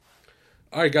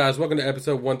All right, guys, welcome to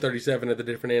episode 137 of the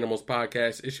Different Animals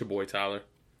Podcast. It's your boy, Tyler.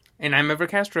 And I'm Ever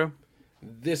Castro.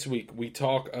 This week, we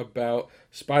talk about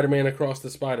Spider-Man Across the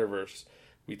Spider-Verse.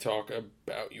 We talk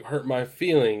about You Hurt My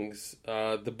Feelings,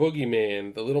 The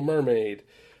Boogeyman, The Little Mermaid,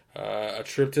 A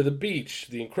Trip to the Beach,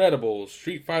 The Incredibles,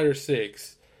 Street Fighter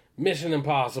 6, Mission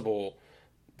Impossible,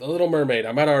 The Little Mermaid.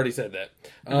 I might have already said that.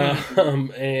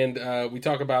 And we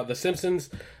talk about The Simpsons,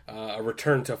 A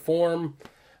Return to Form,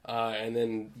 and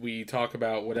then we talk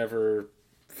about whatever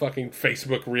fucking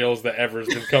Facebook reels that Ever's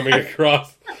been coming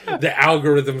across. The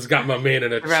algorithms got my man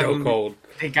in a chokehold.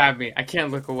 They got me. I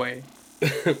can't look away.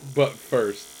 But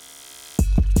first,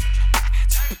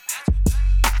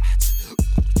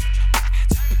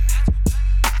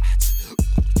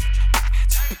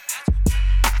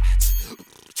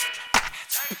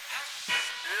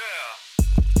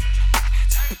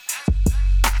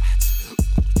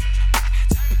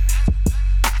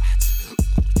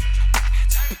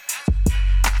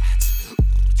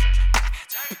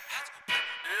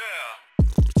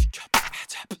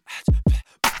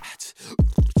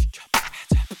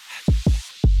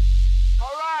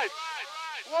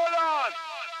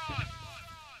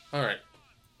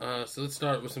 so let's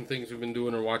start with some things we've been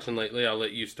doing or watching lately. I'll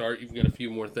let you start. You've got a few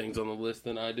more things on the list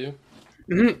than I do.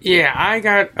 Yeah, I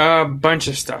got a bunch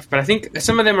of stuff, but I think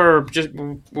some of them are just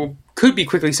could be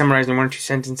quickly summarized in one or two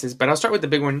sentences. But I'll start with the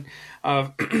big one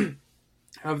of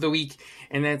of the week,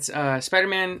 and that's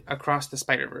Spider-Man Across the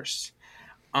Spider-Verse.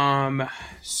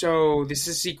 So this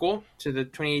is a sequel to the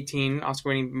 2018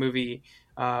 Oscar-winning movie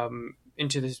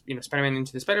into this, Spider-Man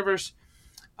Into the Spider-Verse.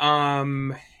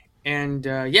 Yeah,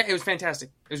 it was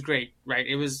fantastic. It was great, right?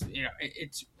 It was,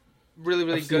 it's really,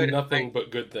 really good. Nothing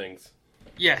but good things.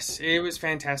 Yes, it was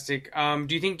fantastic. Do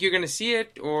you think you're going to see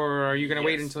it, or are you going to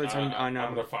wait until it's on I'm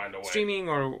going to find a way. Streaming?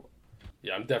 Or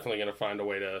yeah, I'm definitely going to find a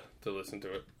way to listen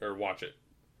to it or watch it.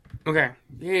 Okay.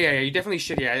 Yeah, you definitely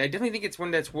should. Yeah, I definitely think it's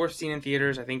one that's worth seeing in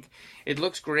theaters. I think it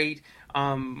looks great.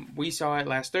 We saw it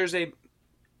last Thursday,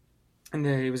 and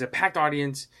it was a packed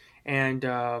audience. And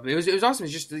it was awesome.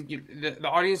 It's just the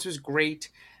audience was great.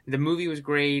 The movie was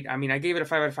great. I mean, I gave it a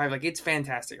 5 out of 5. Like, it's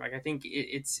fantastic. Like, I think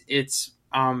it's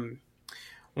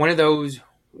one of those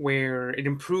where it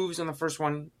improves on the first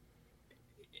one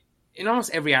in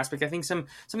almost every aspect. I think some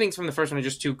things from the first one are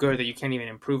just too good that you can't even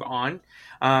improve on.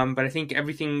 But I think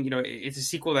everything, it's a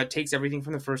sequel that takes everything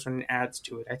from the first one and adds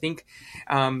to it. I think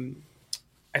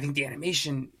the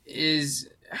animation is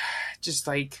just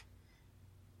like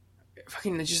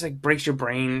fucking, it just like breaks your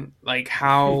brain, like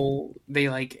how they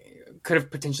like could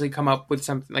have potentially come up with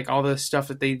something, like all the stuff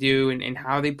that they do and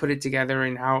how they put it together,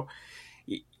 and how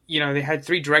they had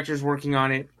 3 directors working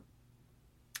on it,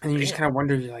 and you just kind of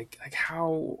wonder how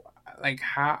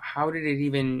did it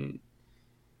even,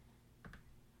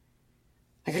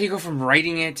 like, how do you go from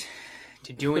writing it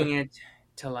to doing it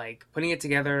to like putting it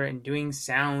together and doing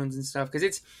sounds and stuff,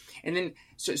 because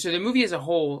so the movie as a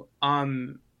whole,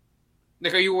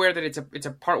 like, are you aware that it's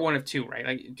a part 1 of 2, right?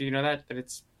 Like, do you know that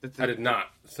it's? I did not.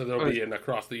 So there'll be an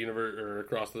Across the Universe or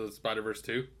Across the Spider-Verse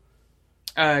 2.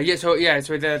 So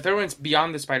the third one's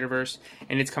Beyond the Spider-Verse,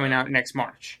 and it's coming out next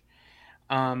March.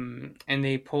 And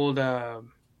they pulled like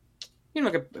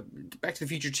a Back to the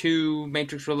Future 2,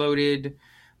 Matrix Reloaded,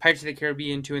 Pirates of the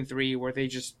Caribbean 2 and 3, where they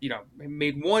just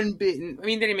made one bit. I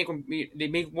mean, they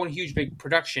made one huge big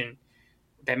production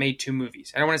that made 2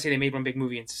 movies. I don't want to say they made one big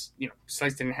movie and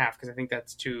sliced it in half, because I think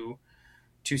that's too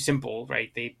simple,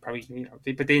 right? They probably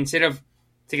but they, instead of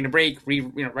taking a break,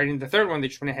 writing the third one, they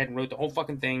just went ahead and wrote the whole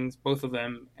fucking things, both of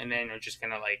them, and then are just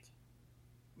gonna like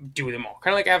do them all,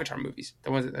 kind of like Avatar movies.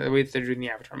 The way that they're doing the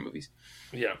Avatar movies.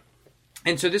 Yeah.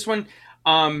 And so this one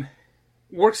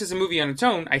works as a movie on its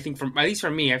own. I think, at least for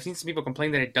me, I've seen some people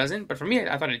complain that it doesn't, but for me,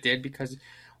 I thought it did, because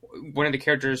one of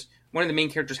the main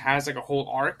characters has like a whole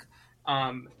arc.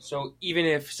 So even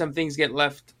if some things get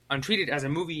left untreated as a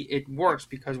movie, it works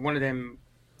because one of them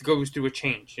goes through a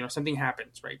change. Something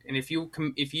happens, right? And if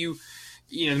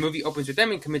the movie opens with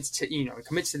them and commits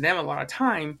to them a lot of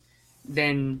time,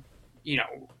 then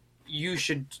you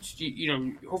should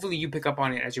hopefully you pick up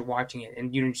on it as you're watching it,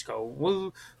 and you don't just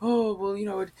go,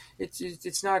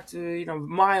 it's not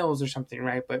Miles or something,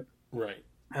 right? But right.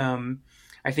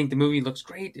 I think the movie looks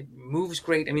great. It moves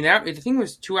great. I mean, the thing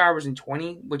was 2 hours and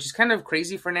 20, which is kind of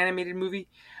crazy for an animated movie.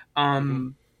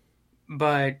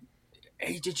 But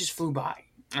it just flew by.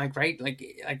 Like, right?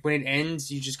 Like when it ends,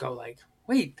 you just go like,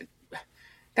 wait,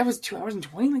 that was 2 hours and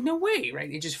 20? Like, no way, right?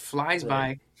 It just flies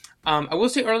by. I will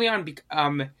say early on,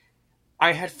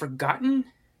 I had forgotten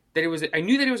that I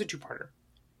knew that it was a 2-parter.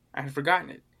 I had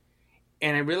forgotten it.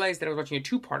 And I realized that I was watching a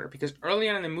 2-parter because early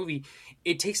on in the movie,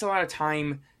 it takes a lot of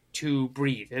time to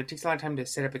breathe. It takes a lot of time to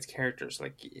set up its characters.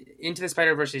 Like Into the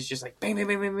Spider-Verse is just like bang, bang,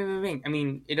 bang, bang, bang, bang, bang. I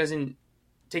mean, it doesn't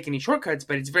take any shortcuts,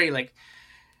 but it's very like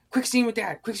quick scene with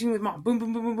dad, quick scene with mom, boom,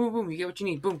 boom, boom, boom, boom, boom. You get what you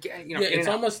need, boom. Yeah, it's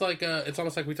almost like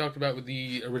we talked about with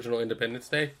the original Independence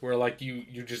Day, where like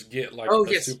you just get like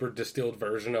a super distilled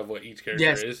version of what each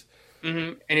character is.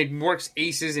 Mm-hmm. And it works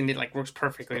aces, and it like works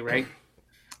perfectly, right?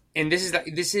 And this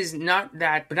is not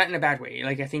that, but not in a bad way.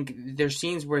 Like I think there's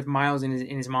scenes with Miles and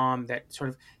his mom that sort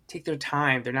of take their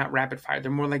time. They're not rapid fire.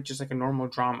 They're more like just like a normal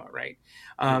drama, right?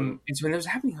 And so when that was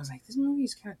happening, I was like, this movie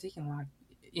is kind of taking a lot.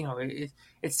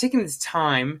 It's taking its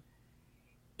time.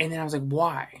 And then I was like,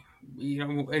 why?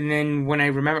 And then when I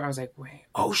remember, I was like, wait,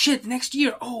 oh shit, next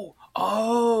year. Oh,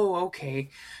 okay.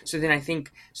 So then I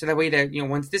think, so that way that,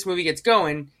 once this movie gets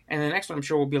going, and the next one I'm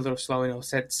sure will be a little slow and it'll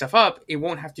set stuff up, it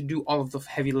won't have to do all of the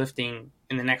heavy lifting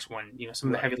in the next one. Some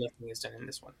of the heavy lifting is done in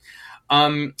this one.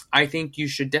 I think you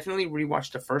should definitely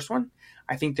rewatch the first one.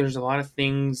 I think there's a lot of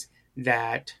things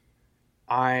that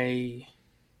I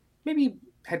maybe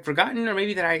had forgotten, or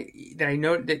maybe that I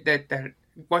know that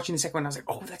watching the second one, I was like,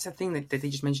 oh, that's the thing that they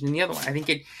just mentioned in the other one. I think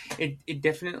it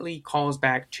definitely calls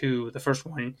back to the first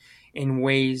one in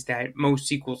ways that most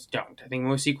sequels don't. I think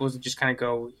most sequels just kind of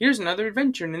go, here's another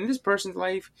adventure in this person's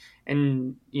life,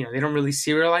 and they don't really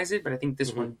serialize it, but I think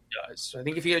this one does. So I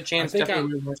think if you get a chance,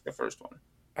 definitely watch the first one.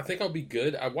 I think I'll be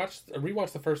good. I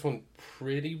rewatched the first one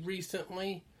pretty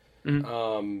recently,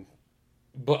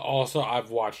 but also I've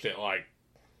watched it like,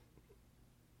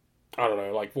 I don't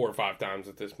know, like 4 or 5 times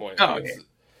at this point. Oh, okay.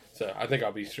 So I think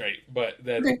I'll be straight, but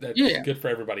that's good for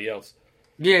everybody else.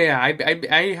 Yeah,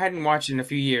 I hadn't watched it in a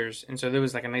few years, and so there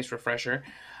was like a nice refresher.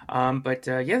 But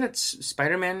that's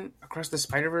Spider-Man Across the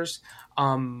Spider-Verse.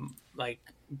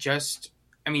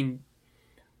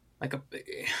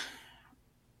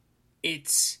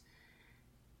 It's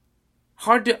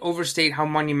hard to overstate how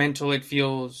monumental it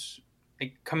feels,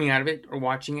 like coming out of it or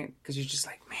watching it, because you're just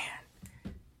like,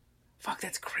 man, fuck,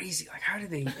 that's crazy. Like, how do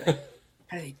they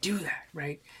do that,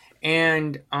 right?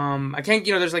 And I can't,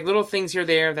 there's like little things here or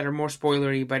there that are more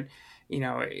spoilery, but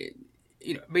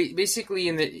basically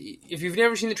if you've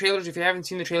never seen the trailers, if you haven't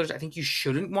seen the trailers, I think you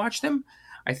shouldn't watch them.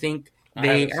 I think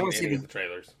I haven't seen any of the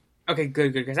trailers. Okay,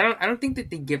 good, because I don't think that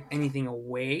they give anything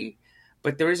away,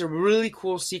 but there is a really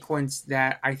cool sequence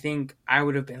that I think I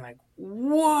would have been like,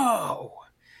 whoa,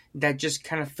 that just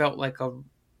kind of felt like a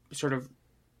sort of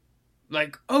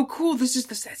like, oh, cool, this is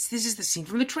the scene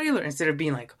from the trailer, instead of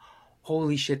being like,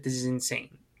 holy shit, this is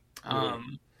insane.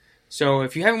 So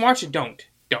if you haven't watched it, don't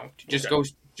just go,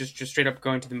 just straight up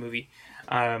go into the movie.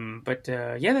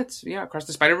 That's Across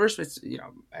the Spider-Verse. It's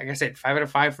like I said, 5 out of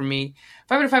 5 for me.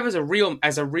 5 out of 5 as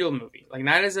a real movie, like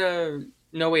not as a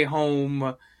No Way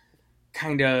Home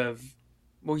kind of.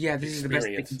 Well, yeah, this is the best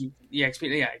they can do. Yeah,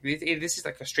 experience. Yeah, this is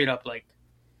like a straight up like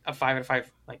a 5 out of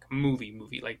 5 like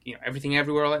movie, like Everything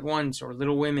Everywhere All at Once, or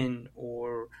Little Women,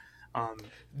 or.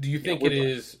 Do you think it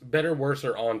is better, worse,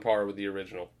 or on par with the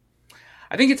original?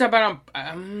 I think it's about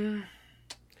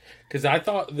because I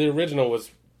thought the original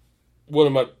was one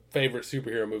of my favorite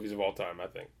superhero movies of all time. I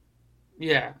think.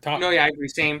 Yeah. I agree.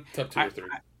 Same. Top 2 or 3.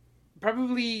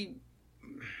 Probably.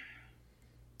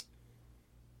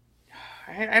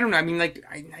 I don't know. I mean, like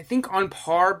I think on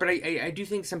par, but I do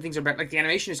think some things are better. Like the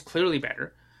animation is clearly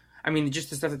better. I mean,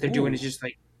 just the stuff that they're doing is just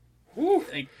like. Woo.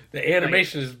 Like the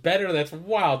animation is better. That's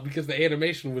wild, because the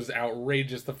animation was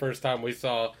outrageous the first time we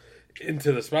saw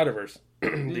Into the Spider-Verse.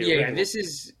 This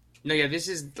is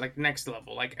like next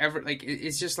level. Like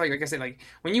it's just like I said, like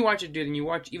when you watch it, dude, and you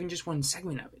watch even just one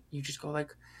segment of it, you just go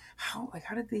like, how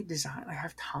did they design? Like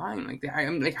have time? Like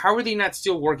I'm like, how are they not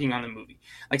still working on the movie?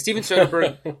 Like Steven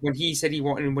Soderbergh, when he said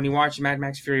when he watched Mad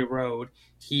Max Fury Road,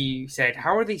 he said,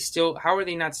 how are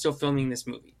they not still filming this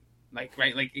movie? Like,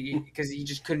 right, like, because he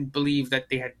just couldn't believe that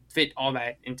they had fit all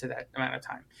that into that amount of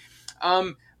time.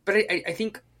 But I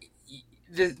think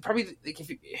probably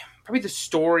the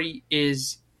story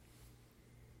is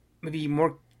maybe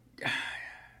more.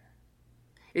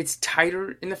 It's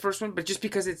tighter in the first one, but just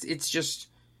because it's just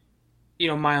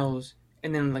Miles,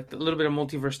 and then like a little bit of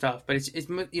multiverse stuff, but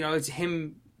it's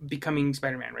him becoming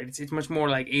Spider-Man, right? It's much more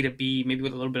like A to B, maybe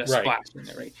with a little bit of splash in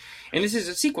there, right? And this is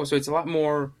a sequel, so it's a lot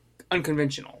more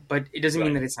unconventional, but it doesn't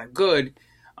mean that it's not good.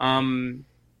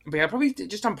 But yeah, probably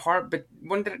just on par. But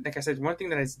one thing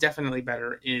that is definitely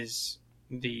better is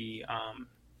the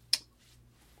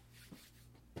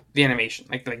animation.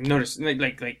 Like notice,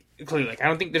 like clearly, like I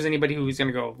don't think there's anybody who's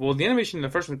gonna go, well, the animation in the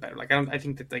first one's better. Like I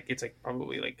think that like it's like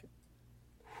probably like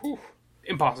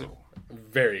impossible.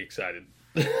 Very excited.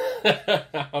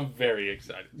 I'm very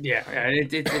excited. Yeah,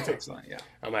 it's excellent. Yeah,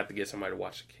 I'm gonna have to get somebody to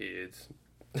watch the kids.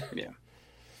 Yeah.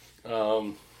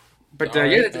 But all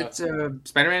yeah, right. it's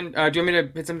Spider-Man. Do you want me to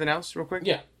hit something else real quick?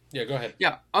 Yeah. Yeah, go ahead.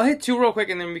 Yeah, I'll hit two real quick,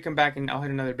 and then we come back, and I'll hit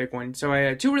another big one. So I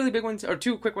had two really big ones, or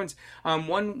two quick ones.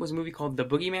 One was a movie called The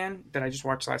Boogeyman that I just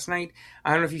watched last night.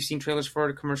 I don't know if you've seen trailers for it,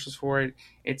 or commercials for it.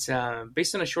 It's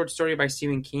based on a short story by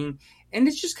Stephen King, and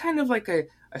it's just kind of like a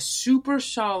super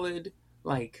solid,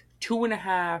 like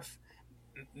 2.5,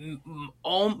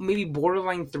 all maybe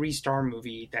borderline 3-star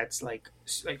movie. That's like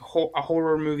a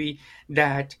horror movie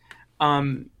that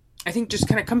I think just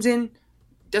kind of comes in,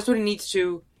 does what it needs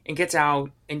to, and gets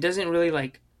out, and doesn't really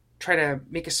like try to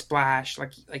make a splash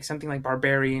like something like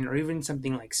Barbarian or even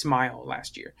something like Smile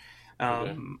last year.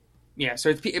 Okay. Yeah,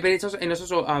 so it's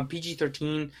also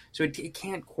PG-13, so it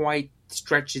can't quite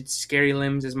stretch its scary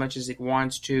limbs as much as it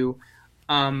wants to.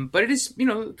 But it is,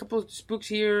 a couple of spooks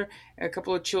here, a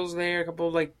couple of chills there, a couple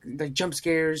of like jump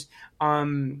scares.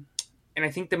 And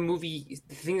I think the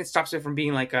thing that stops it from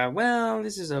being like,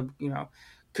 this is a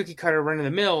cookie cutter run of the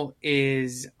mill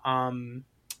is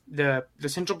the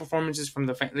central performances from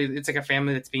the family. It's like a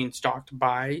family that's being stalked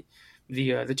by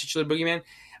the titular boogeyman.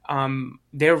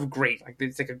 They're great. Like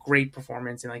it's like a great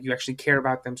performance, and like you actually care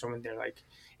about them. So when they're like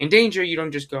in danger, you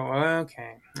don't just go,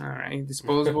 okay, all right,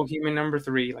 disposable human number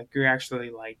 3. Like you're actually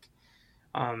like,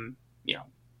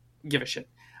 give a shit.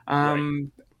 Right.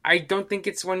 I don't think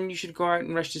it's one you should go out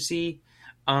and rush to see.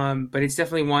 But it's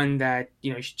definitely one that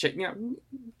you should check.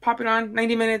 Pop it on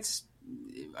 90 minutes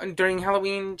during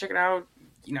Halloween. Check it out.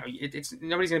 It's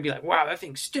nobody's gonna be like, wow, that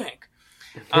thing stink.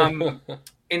 And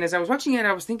as I was watching it,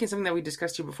 I was thinking something that we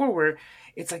discussed here before, where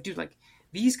it's like, dude, like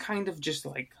these kind of just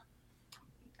like,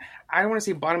 I don't want to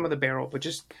say bottom of the barrel, but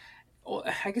just,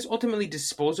 I guess ultimately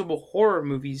disposable horror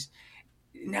movies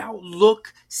now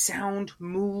look, sound,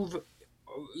 move,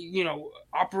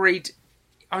 operate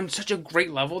on such a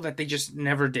great level that they just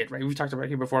never did, right? We've talked about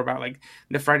here before about like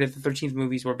the Friday the 13th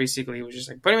movies, where basically it was just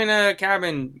like put him in a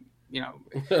cabin,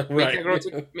 Right.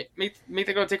 make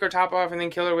the girl take her top off and then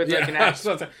kill her with like an axe.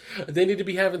 They need to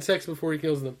be having sex before he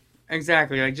kills them.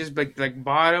 Exactly, like just like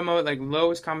bottom of like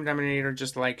lowest common denominator,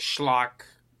 just like schlock,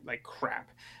 like crap.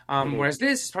 Whereas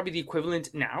this is probably the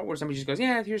equivalent now, where somebody just goes,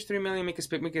 yeah, here's $3 million, make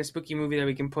a spooky movie that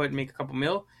we can put and make a couple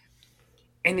mil,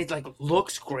 and it like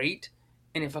looks great,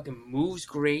 and it fucking moves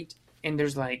great, and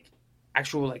there's like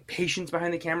actual like patience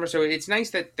behind the camera. So it's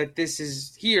nice that this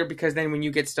is here, because then when you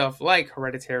get stuff like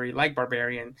Hereditary, like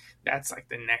Barbarian, that's like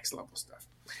the next level stuff.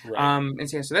 Right. And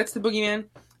so that's the Boogeyman,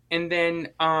 and then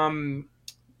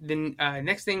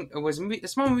next thing was a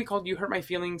small movie called You Hurt My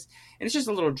Feelings, and it's just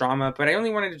a little drama, but I only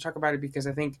wanted to talk about it because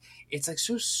I think it's like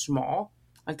so small,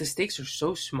 like the stakes are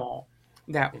so small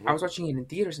that I was watching it in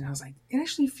theaters, and I was like, it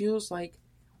actually feels like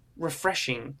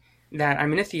refreshing that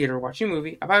I'm in a theater watching a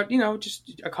movie about,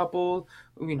 just a couple,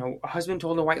 a husband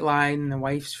told a white lie and the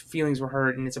wife's feelings were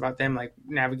hurt, and it's about them like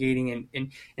navigating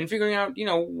and figuring out,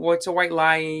 what's a white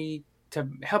lie to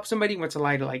help somebody, what's a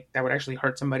lie to like that would actually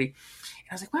hurt somebody. And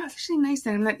I was like, wow, it's actually nice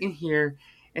that I'm not in here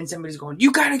and somebody's going,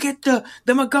 you gotta get the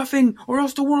MacGuffin or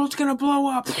else the world's gonna blow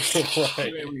up.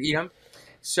 Right.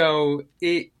 So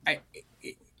I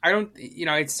don't,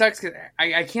 it sucks because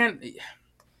I can't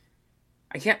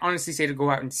honestly say to go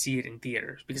out and see it in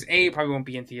theaters, because A, it probably won't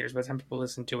be in theaters by the time people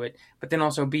listen to it, but then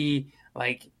also B,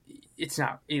 like it's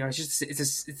not, it's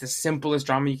the simplest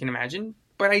drama you can imagine.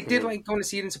 But I did like going to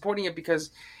see it and supporting it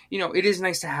because, it is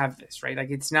nice to have this, right?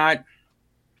 Like it's not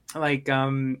like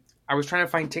I was trying to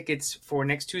find tickets for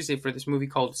next Tuesday for this movie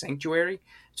called Sanctuary.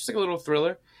 It's just like a little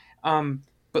thriller.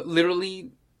 But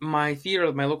literally my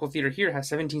local theater here has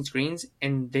 17 screens,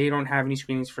 and they don't have any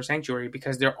screenings for Sanctuary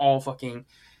because they're all fucking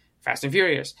Fast and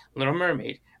Furious, Little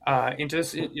Mermaid, into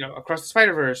this, Across the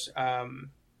Spider-Verse,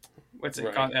 what's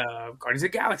it called? Guardians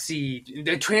of the Galaxy,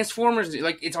 the Transformers,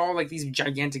 like it's all like these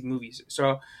gigantic movies.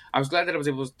 So I was glad that I was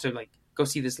able to like go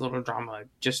see this little drama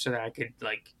just so that I could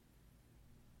like,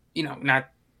 not,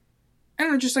 I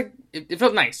don't know, just like it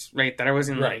felt nice, right? That I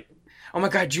wasn't like, oh my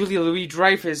god, Julia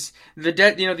Louis-Dreyfus,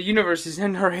 the universe is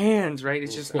in her hands, right?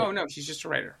 It's just, oh no, she's just a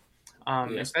writer.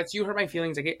 So that's You Hurt My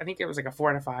Feelings. I think it was like a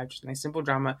 4 out of 5, just a nice simple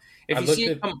drama. If you see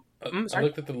it, I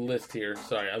looked at the list here.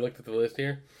 Sorry, I looked at the list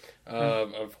here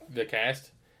of the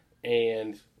cast,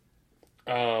 and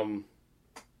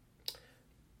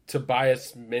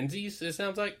Tobias Menzies. It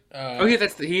sounds like.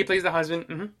 He plays the husband.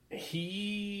 Mm-hmm.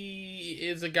 He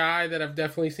is a guy that I've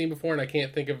definitely seen before, and I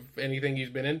can't think of anything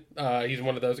he's been in. He's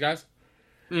one of those guys.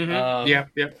 Mm-hmm. Yeah.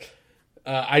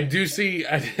 I do see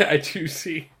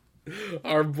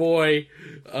our boy,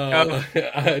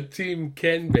 Team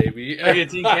Ken, baby.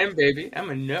 Team Ken, baby.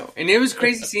 I'm a no. And it was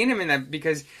crazy seeing him in that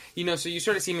because, so you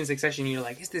sort of see him in succession. You're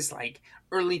like, is this like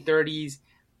early 30s?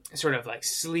 sort of like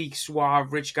sleek,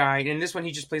 suave, rich guy. And in this one,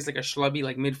 he just plays like a schlubby,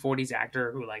 like mid-40s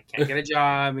actor who like can't get a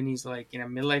job, and he's like in a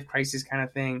midlife crisis kind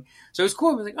of thing. So it's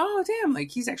cool. I was like, oh damn, like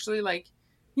he's actually like,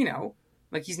 you know,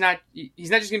 like he's not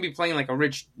just gonna be playing like a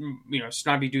rich,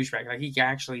 snobby douchebag. Like he can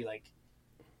actually like,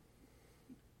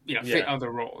 fit other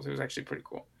roles. It was actually pretty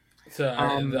cool. So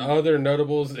the other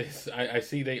notables is I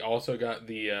see they also got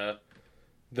the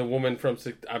woman from,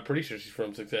 I'm pretty sure she's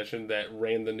from Succession, that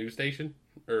ran the news station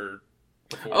or.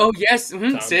 Oh yes,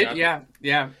 mm-hmm. Sid, yeah.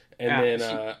 And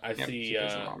then I see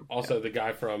also the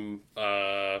guy from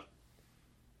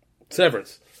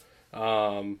Severance.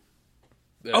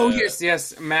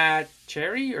 Yes, Matt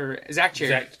Cherry or Zach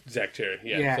Cherry. Zach Cherry,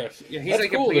 yeah. So, he's that's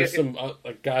like cool. There's some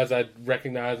guys I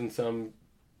recognize and some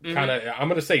kind of, I'm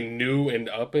going to say new and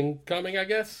up and coming, I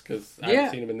guess, because I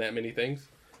haven't seen them in that many things.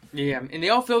 Yeah, and they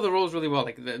all fill the roles really well.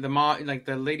 Like the mom, like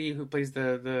the lady who plays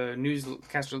the news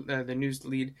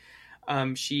lead.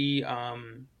 She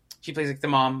plays like the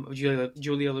mom of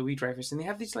Julia Louis-Dreyfus, and they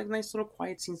have these like nice little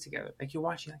quiet scenes together. Like you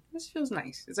watch, you're like, this feels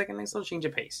nice. It's like a nice little change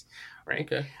of pace, right?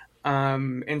 Okay.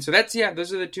 And so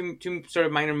those are the two sort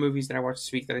of minor movies that I watched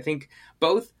this week that I think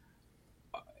both.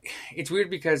 It's weird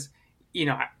because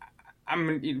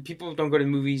people don't go to the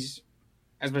movies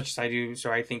as much as I do,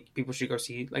 so I think people should go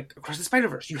see like Across the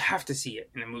Spider-Verse. You have to see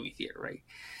it in a movie theater, right?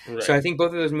 So I think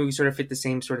both of those movies sort of fit the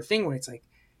same sort of thing where it's like,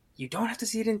 you don't have to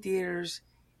see it in theaters.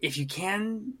 If you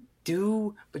can,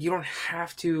 but you don't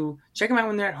have to. Check them out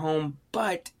when they're at home.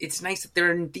 But it's nice that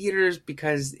they're in theaters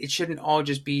because it shouldn't all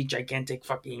just be gigantic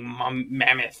fucking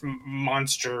mammoth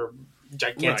monster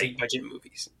gigantic budget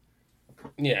movies.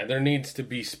 Yeah, there needs to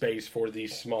be space for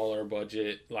these smaller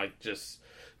budget, like just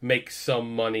make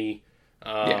some money,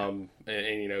 and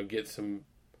get some,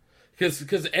 because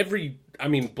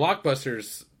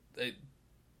blockbusters.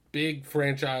 Big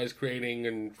franchise creating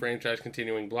and franchise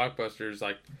continuing blockbusters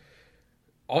like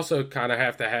also kind of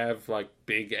have to have like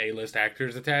big A-list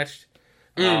actors attached.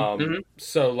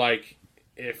 So like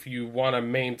if you want to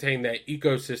maintain that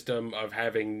ecosystem of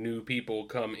having new people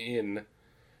come in,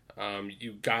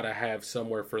 you gotta have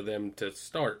somewhere for them to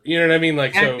start. You know what I mean?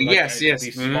 Like so. Like, yes.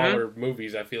 These smaller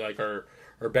movies, I feel like are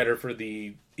better for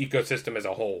the ecosystem as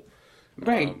a whole.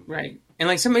 Right. And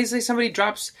like somebody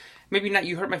drops. Maybe not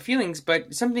You Hurt My Feelings,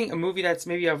 but a movie that's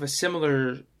maybe of a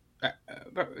similar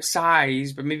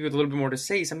size, but maybe with a little bit more to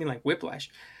say, something like Whiplash.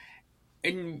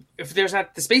 And if there's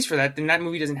not the space for that, then that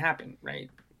movie doesn't happen, right?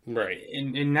 Right.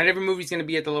 And not every movie's going to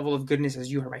be at the level of goodness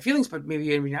as You Hurt My Feelings, but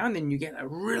maybe every now and then you get a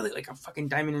really like a fucking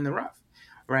diamond in the rough,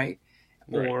 right?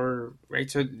 So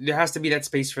there has to be that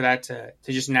space for that to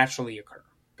just naturally occur.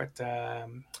 But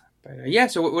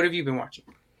so what have you been watching?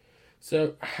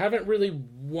 So, I haven't really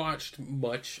watched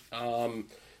much.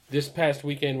 This past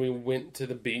weekend, we went to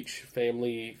the beach,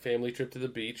 family trip to the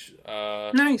beach.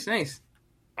 Nice.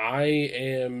 I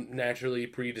am naturally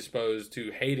predisposed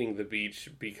to hating the beach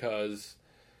because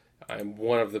I'm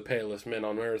one of the palest men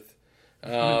on earth,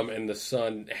 and the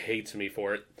sun hates me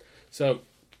for it. So,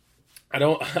 I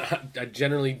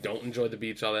generally don't enjoy the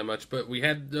beach all that much, but we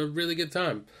had a really good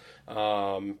time.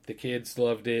 The kids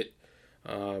loved it.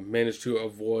 Managed to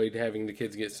avoid having the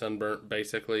kids get sunburnt.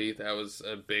 Basically, that was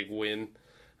a big win.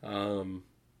 We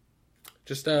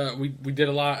did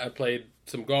a lot. I played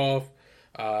some golf.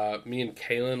 Me and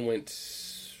Kaylin went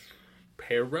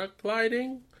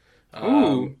paragliding,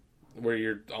 where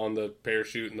you're on the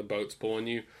parachute and the boat's pulling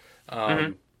you.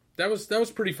 That was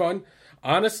pretty fun.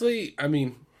 Honestly, I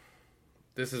mean,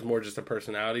 this is more just a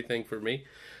personality thing for me.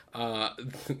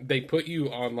 They put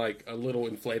you on like a little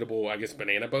inflatable, I guess,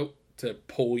 banana boat to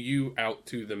pull you out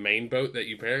to the main boat that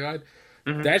you paraglide.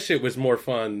 That shit was more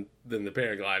fun than the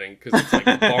paragliding because it's like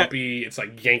bumpy, it's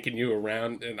like yanking you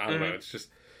around, and I don't know,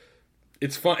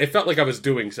 it's fun. It felt like I was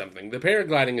doing something. The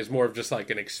paragliding is more of just like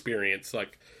an experience.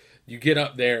 Like you get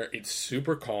up there, it's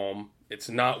super calm, it's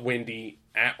not windy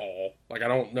at all. Like I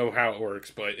don't know how it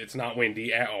works, but it's not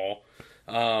windy at all.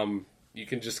 You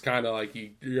can just kind of like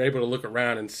you're able to look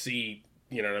around and see,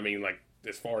 you know what I mean, like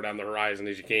as far down the horizon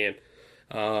as you can.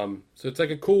 So it's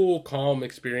like a cool, calm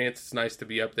experience. It's nice to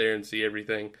be up there and see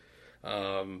everything.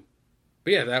 But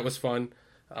yeah, that was fun.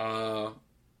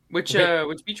 Which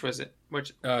beach was it?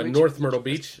 Which North Myrtle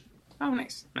Beach. Oh,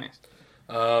 nice. So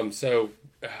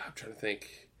I'm trying to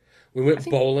think. We went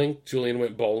bowling. Julian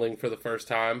went bowling for the first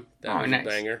time. That was a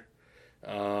banger.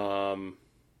 Trying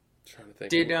to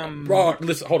think.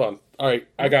 Listen, hold on. All right,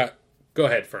 go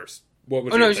ahead first. What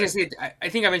was? I was just gonna say. I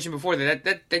think I mentioned before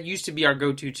that used to be our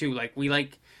go-to too. Like we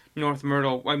like North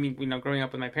Myrtle. I mean, growing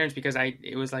up with my parents because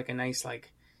it was like a nice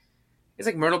like. It's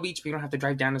like Myrtle Beach, but you don't have to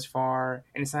drive down as far,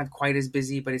 and it's not quite as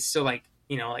busy, but it's still like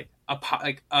like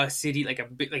like a city, like a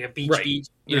beach, Right. you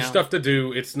There's know. stuff to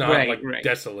do. It's not Right, like right.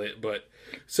 desolate, but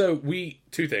so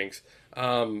two things.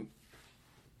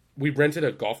 We rented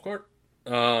a golf cart,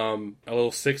 a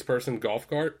little 6-person golf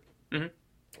cart, Hmm.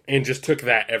 and just took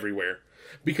that everywhere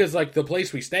because like the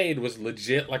place we stayed was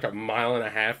legit like a mile and a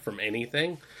half from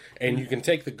anything, and you can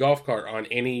take the golf cart on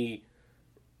any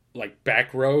like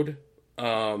back road.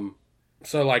 So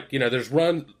like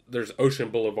there's Ocean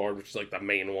Boulevard, which is like the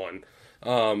main one,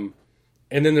 and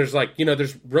then there's like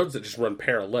there's roads that just run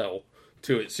parallel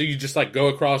to it. So you just like go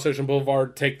across Ocean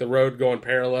Boulevard, take the road going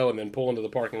parallel, and then pull into the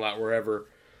parking lot wherever.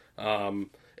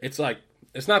 It's like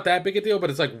it's not that big a deal, but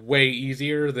it's like way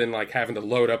easier than like having to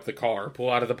load up the car,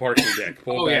 pull out of the parking deck,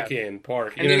 pull back in,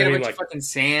 park. And You they know get what a I mean? bunch of Like fucking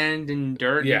sand and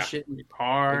dirt and shit in your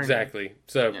car. exactly.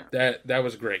 So Yeah. that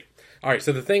was great. All right.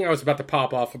 So the thing I was about to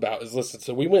pop off about is listen.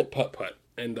 So we went putt putt,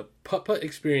 and the putt putt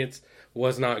experience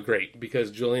was not great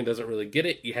because Julian doesn't really get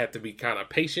it. You have to be kind of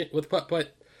patient with putt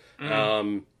putt.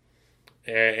 And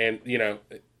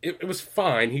it was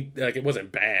fine. It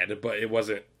wasn't bad, but it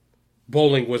wasn't.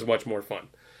 Bowling was much more fun.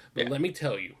 But let me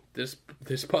tell you, this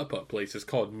putt putt place is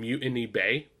called Mutiny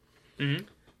Bay. Mm-hmm.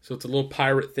 So it's a little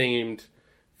pirate themed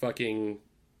fucking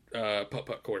putt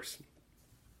putt course.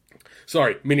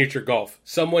 Sorry, miniature golf.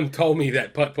 Someone told me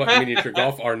that putt putt and miniature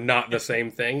golf are not the same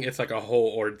thing. It's like a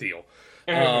whole ordeal.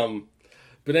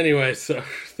 But anyway, so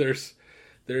there's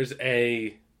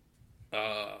a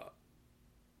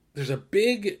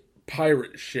big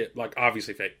pirate ship, like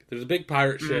obviously fake. There's a big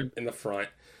pirate ship in the front,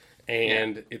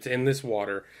 and it's in this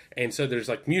water, and so there's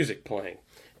like music playing,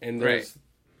 and there's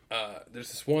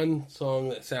this one song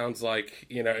that sounds like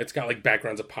it's got like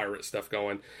backgrounds of pirate stuff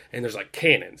going, and there's like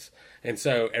cannons, and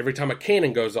so every time a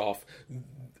cannon goes off,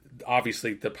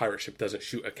 obviously the pirate ship doesn't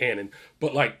shoot a cannon,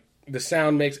 but like the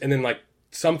sound makes, and then like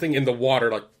something in the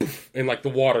water like poof, and like the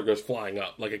water goes flying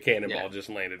up like a cannonball just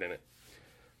landed in it.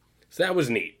 So that was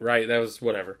neat, right? That was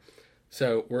whatever.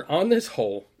 So we're on this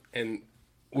hole, and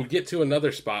we get to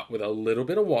another spot with a little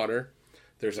bit of water.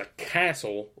 There's a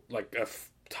castle, like a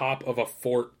top of a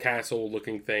fort castle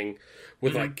looking thing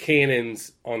with like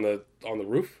cannons on the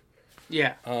roof.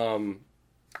 Yeah.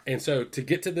 And so to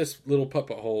get to this little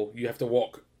putt-putt hole, you have to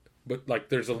walk, but like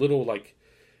there's a little like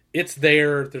it's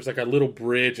there's like a little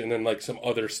bridge and then like some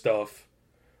other stuff.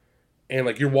 And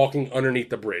like you're walking underneath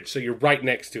the bridge, so you're right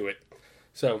next to it.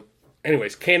 So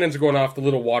anyways, cannons are going off, the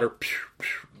little water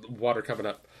water coming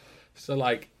up. So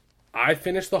like I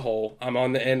finished the hole, I'm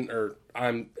on the end, or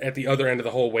I'm at the other end of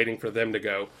the hole waiting for them to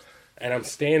go, and I'm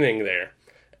standing there,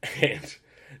 and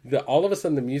all of a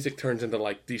sudden the music turns into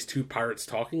like these two pirates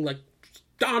talking, like,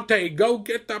 Dante, go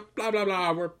get the blah blah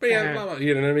blah, we're being blah blah,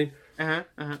 you know what I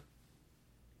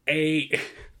mean?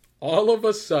 All of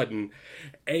a sudden,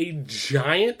 a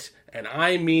giant, and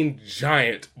I mean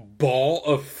giant, ball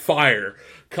of fire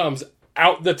comes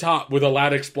out the top with a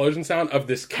loud explosion sound of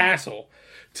this castle,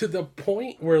 to the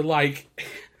point where like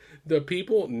the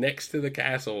people next to the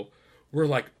castle were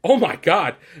like, oh my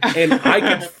god, and I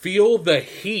could feel the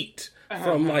heat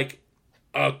from like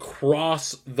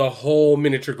across the whole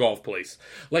miniature golf place.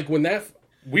 Like when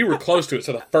we were close to it,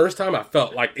 so the first time I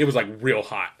felt like it was like real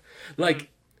hot, like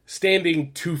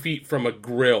standing 2 feet from a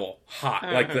grill hot,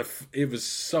 like it was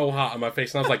so hot on my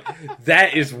face, and I was like,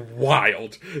 that is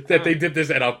wild that they did this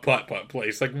at a putt-putt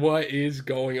place. Like, what is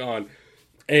going on?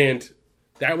 And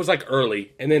that was like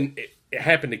early, and then it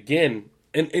happened again,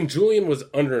 and Julian was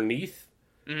underneath,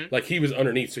 like he was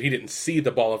underneath, so he didn't see the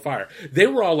ball of fire. They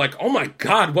were all like, oh my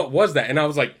god, what was that? And I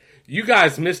was like, you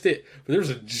guys missed it, but there was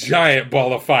a giant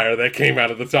ball of fire that came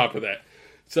out of the top of that.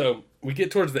 So we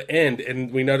get towards the end,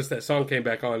 and we notice that song came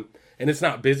back on, and it's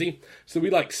not busy. So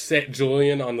we like set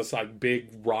Julian on this like big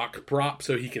rock prop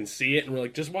so he can see it, and we're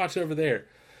like, just watch over there.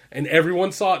 And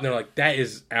everyone saw it, and they're like, that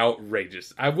is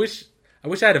outrageous. I wish I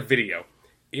had a video.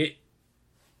 It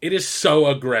is so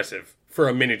aggressive for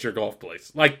a miniature golf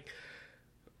place. Like,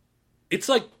 it's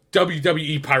like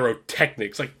WWE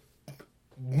pyrotechnics, like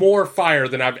more fire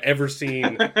than I've ever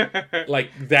seen,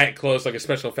 like that close, like a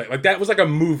special effect. Like that was like a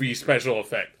movie special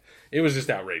effect. It was just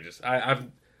outrageous. I've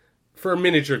for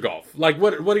miniature golf. Like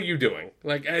what are you doing?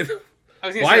 Like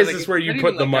why is this where you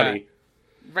put the money?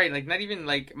 Right, like not even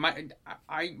like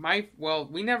well,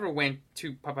 we never went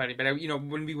to putt-putting, but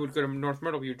when we would go to North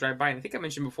Myrtle, we would drive by, and I think I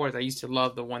mentioned before that I used to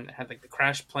love the one that had like the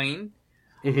crash plane,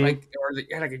 like or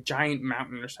it had like a giant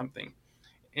mountain or something,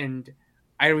 and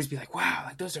I'd always be like, wow,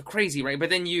 like those are crazy, right? But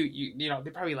then you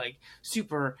they're probably like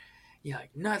super, like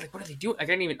nuts. Like what are they doing? Like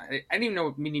I didn't even know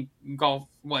what mini golf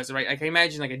was, right? Like I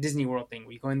imagine like a Disney World thing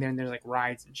where you go in there and there's like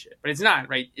rides and shit, but it's not,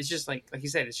 right? It's just like you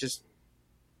said, it's just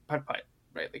putt-putt,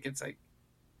 right? Like it's like.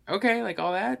 Okay, like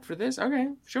all that for this. Okay,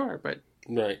 sure, Right.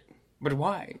 but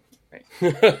why? Right.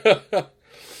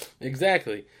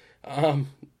 Exactly. Um,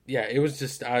 yeah, it was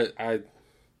just I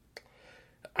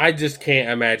just can't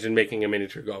imagine making a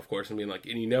miniature golf course and being like,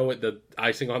 and you know what the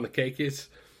icing on the cake is?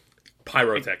 Like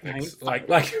giant Pyrotechnics.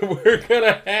 fireworks. We're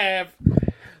gonna have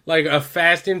like a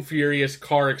Fast and Furious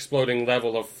car exploding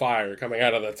level of fire coming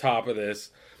out of the top of this,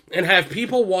 and have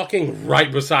people walking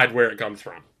right beside where it comes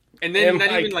from. And then And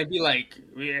not even like be like,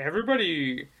 "Yeah,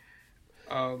 everybody.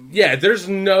 yeah, there's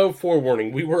no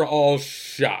forewarning. We were all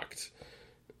shocked.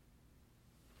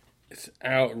 It's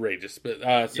outrageous.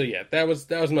 But so yeah, that was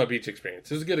my beach experience.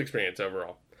 It was a good experience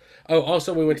overall. Oh,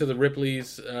 also we went to the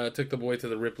Ripley's. Took the boy to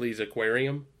the Ripley's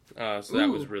aquarium. So that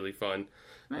was Ooh, really fun.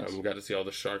 nice. Got to see all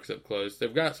the sharks up close.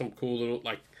 They've got some cool little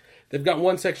they've got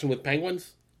one section with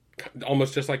penguins,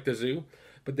 almost just like the zoo,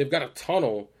 but they've got a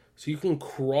tunnel so you can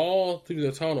crawl through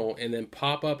the tunnel and then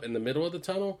pop up in the middle of the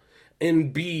tunnel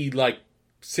and be like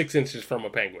 6 inches from a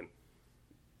penguin.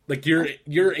 Like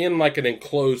you're in like an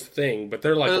enclosed thing, but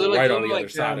they're like They're like right a on little the other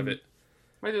like side of it.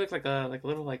 why do they look like a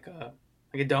little like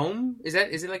a dome? Is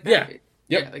it like Yeah. that?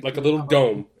 Yep. Yeah, Like a little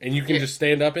dome. And you can Yeah. just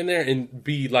stand up in there and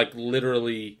be like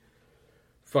literally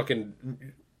fucking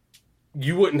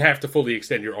you wouldn't have to fully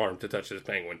extend your arm to touch this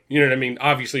penguin. You know what I mean?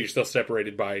 Obviously you're still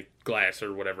separated by glass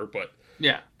or whatever, but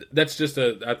Yeah. that's just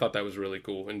I thought that was really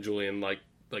cool. And Julian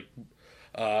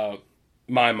uh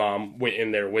my mom went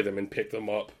in there with him and picked him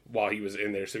up while he was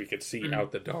in there so he could see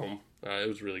out the dome. It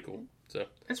was really cool. So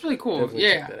That's really cool. definitely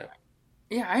check that Yeah. out.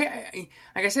 Yeah, I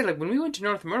like I said, like when we went to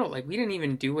North Myrtle, like we didn't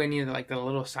even do any of the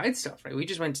little side stuff, right? We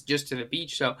just went just to the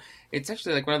beach, so it's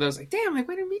actually like one of those like, damn, like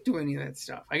why didn't we do any of that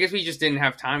stuff? I guess we just didn't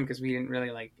have time because we didn't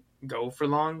really like go for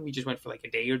long. We just went for like a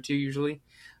day or two usually.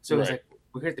 So it was Right. like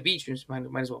we're here at the beach, we just might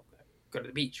as well go to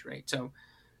the beach, right? So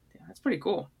yeah, that's pretty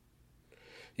cool.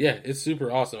 Yeah, it's super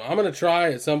awesome. I'm gonna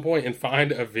try at some point and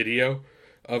find a video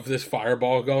of this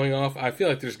fireball going off. I feel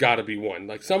like there's got to be one.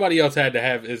 Like somebody else had to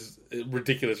have as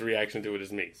ridiculous reaction to it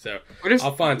as me. So I'll find What if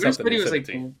something somebody to was send like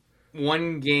it to you.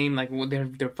 one game, like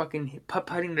they're fucking putt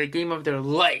putting the game of their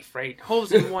life, right?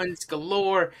 Holes in ones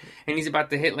galore, and he's about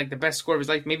to hit like the best score of his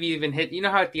life. Maybe even hit. You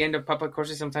know how at the end of putt putt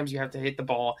courses, sometimes you have to hit the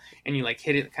ball and you like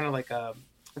hit it kind of like a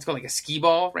it's called like a skee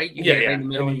ball, right? You Yeah, hit it right yeah. in the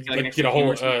middle, And and you you get like an like, extra get a game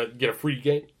whole or something. get a free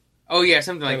game. Oh yeah,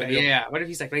 something like Kind of that. deal. Yeah. What if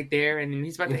he's like right there, and then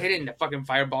he's about to hit it, and the fucking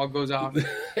fireball goes off?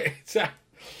 it's,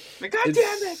 Like, God damn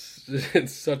it!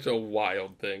 it's such a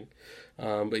wild thing.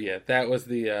 But yeah, that was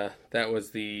the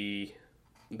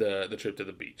the trip to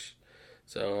the beach.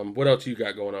 So what else you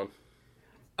got going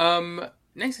on?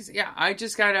 Next is yeah, I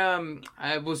just got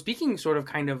I was speaking sort of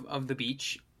kind of the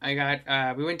beach. I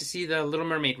got we went to see the Little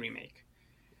Mermaid remake.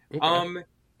 Okay.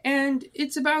 And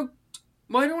it's about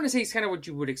well, I don't want to say it's kind of what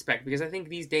you would expect because I think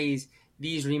these days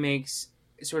these remakes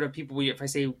sort of people if I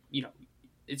say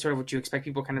it's sort of what you expect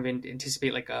people kind of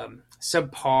anticipate like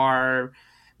subpar,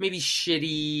 maybe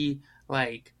shitty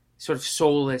like sort of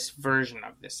soulless version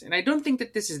of this. And I don't think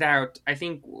that this is that. I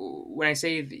think when I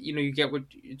say you get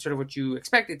what you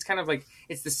expect, it's kind of like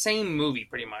it's the same movie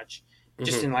pretty much,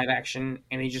 just in live action,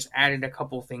 and they just added a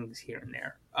couple things here and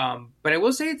there. But I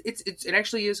will say it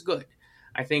actually is good.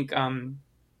 I think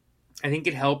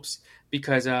it helps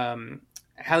because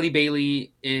Halle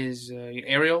Bailey is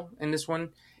Ariel in this one,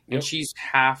 and Yep. she's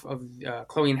half of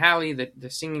Chloe and Halle, the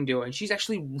singing duo, and she's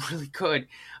actually really good.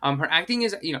 Her acting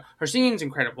is her singing is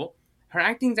incredible. Her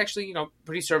acting is actually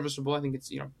pretty serviceable. I think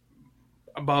it's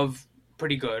above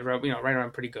pretty good, right? Right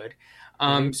around pretty good.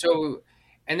 Mhm. So,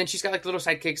 and then she's got like little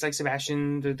sidekicks like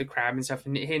Sebastian the crab and stuff,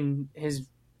 and his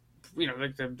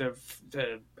like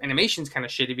the animation's kind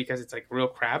of shitty because it's like real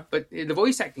crab, but the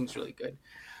voice acting's really good.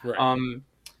 Right.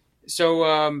 So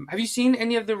have you seen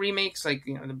any of the remakes like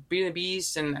the Beauty and the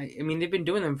Beast? And I mean they've been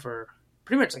doing them for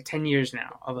pretty much like 10 years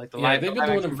now of like the Yeah, they've been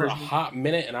doing action them for a version. hot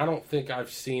minute, and I don't think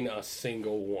I've seen a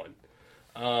single one.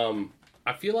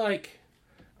 I feel like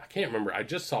I can't remember. I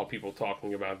just saw people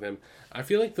talking about them. I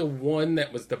feel like the one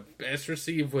that was the best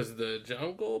received was the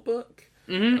Jungle Book.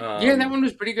 Yeah, that one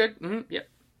was pretty good. Yeah.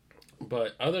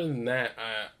 But other than that,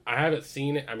 I haven't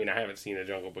seen it. I mean, I haven't seen a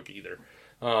Jungle Book either.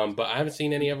 But I haven't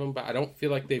seen any of them. But I don't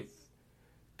feel like they've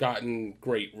gotten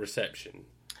great reception.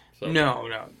 So No,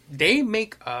 they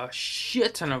make a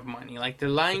shit ton of money. Like the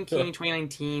Lion King in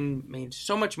 2019 made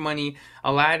so much money.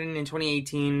 Aladdin in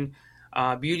 2018.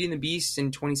 Beauty and the Beast in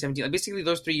 2017. Like basically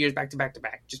those 3 years back to back to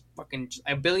back, just fucking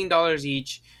 $1 billion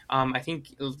each. I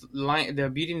think the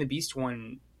Beauty and the Beast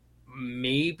one,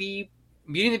 maybe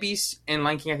Beauty and the Beast and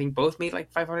Lion King, I think both made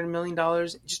like $500 million.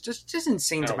 Just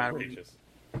insane amount of money. outrageous.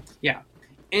 Yeah,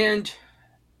 and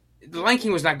the Lion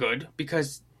King was not good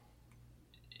because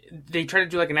they try to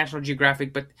do like a National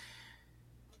Geographic, but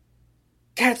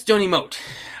cats don't emote.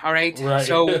 All right. Right.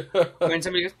 So when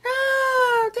somebody goes,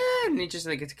 ah, Dad, and it's just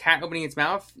like it's a cat opening its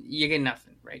mouth, you get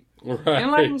nothing, right? Right. And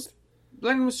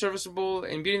Aladdin was serviceable,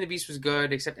 and Beauty and the Beast was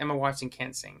good, except Emma Watson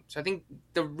can't sing. So I think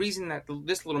the reason that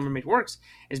this Little Mermaid works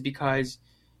is because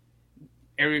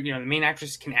the main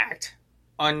actress can act.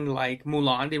 Unlike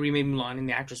Mulan, they remade Mulan, and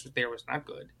the actress was not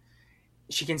good.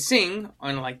 She can sing,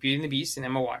 unlike Beauty and the Beast and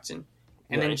Emma Watson,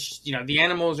 and then the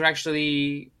animals are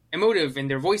actually emotive, and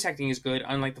their voice acting is good.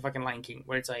 Unlike the fucking Lion King,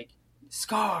 where it's like,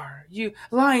 "Scar, you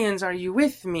lions, are you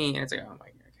with me?" And it's like, oh my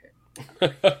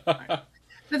god,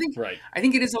 okay. Right. I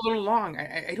think it is a little long.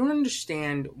 I don't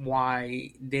understand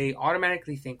why they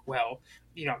automatically think, well,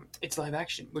 it's live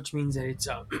action, which means that it's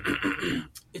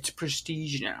it's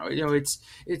prestige now. It's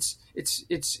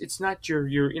not your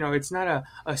it's not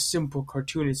a simple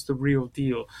cartoon. It's the real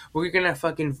deal. We're gonna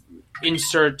fucking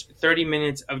insert 30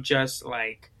 minutes of just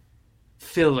like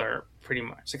filler. Pretty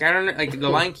much, like I don't know. Like the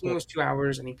Lion King was 2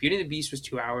 hours. I think Beauty and the Beast was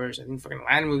 2 hours. I think fucking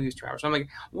Aladdin movie was 2 hours. So I'm like,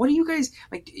 what are you guys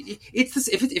like? It's this.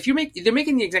 If they're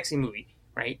making the exact same movie,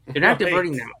 right? They're not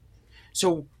diverting them.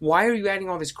 So why are you adding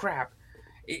all this crap?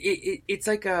 It's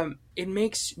like it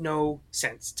makes no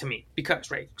sense to me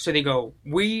because right. So they go,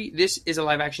 this is a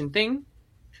live action thing,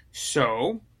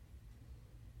 so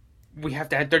we have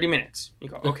to add 30 minutes. You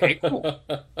go, okay, cool.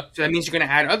 So that means you're going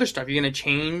to add other stuff. You're going to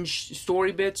change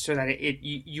story bits so that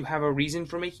you have a reason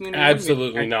for making a new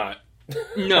Absolutely not.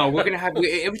 No, we're going to have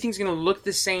everything's going to look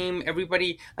the same.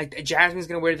 Everybody like Jasmine's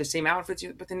going to wear the same outfits.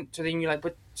 But then you're like,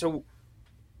 so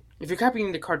if you're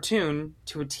copying the cartoon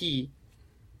to a T,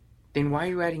 then why are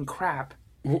you adding crap?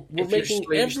 We're making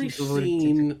every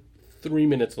scene 3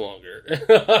 minutes longer.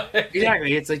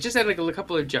 Exactly. It's like just add like a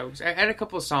couple of jokes. Add a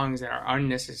couple of songs that are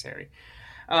unnecessary.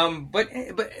 But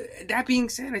that being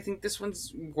said, I think this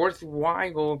one's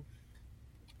worthwhile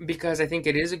because I think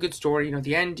it is a good story.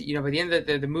 The end. By the end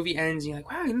the movie ends, and you're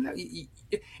like, wow.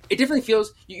 It definitely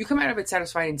feels you come out of it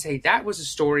satisfied and say that was a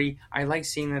story. I like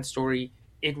seeing that story.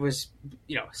 It was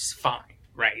fine,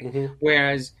 right? Mm-hmm.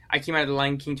 Whereas I came out of the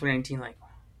Lion King 2019 like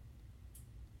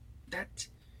that.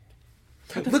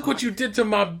 Look what you did to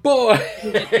my boy.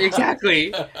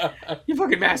 Exactly. You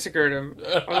fucking massacred him.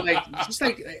 Or just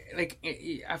like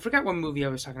I forgot what movie I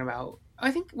was talking about.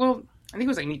 I think it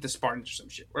was like Meet the Spartans or some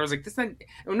shit. Where I was like, that's not.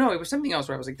 Oh no, it was something else.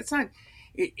 Where I was like, that's not.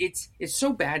 It's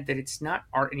so bad that it's not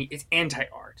art. It's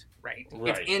anti-art, right?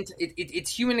 It's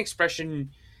human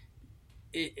expression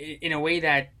in a way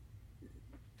that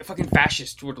a fucking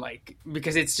fascist would like,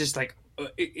 because it's just like.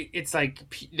 It's like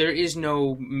there is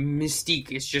no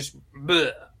mystique. It's just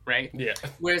bleh, right? Yeah.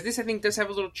 Whereas this, I think, does have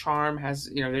a little charm. Has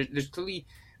there's clearly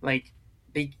like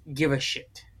they give a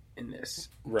shit in this,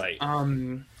 right?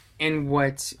 And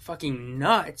what's fucking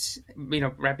nuts,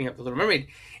 wrapping up the Little Mermaid,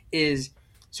 is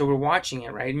so we're watching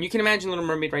it, right? And you can imagine Little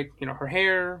Mermaid, right? Her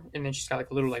hair, and then she's got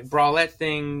like a little like bralette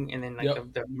thing, and then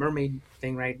like the mermaid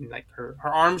thing, right? And like her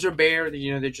arms are bare.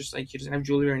 They're just like she doesn't have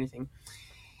jewelry or anything.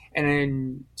 And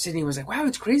then Sydney was like, wow,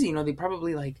 it's crazy. They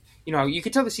probably like, you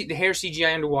could tell the hair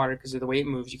CGI underwater because of the way it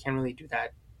moves. You can't really do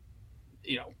that,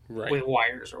 with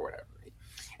wires or whatever. Right?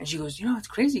 And she goes, it's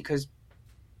crazy because,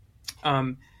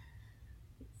 in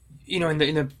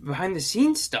the behind the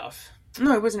scenes stuff.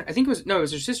 No, it wasn't. I think it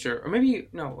was her sister, or maybe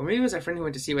it was a friend who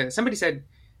went to see it with her. Somebody said,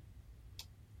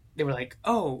 they were like,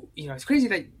 oh, it's crazy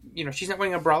that, she's not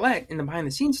wearing a bralette in the behind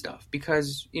the scenes stuff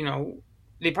because,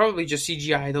 they probably just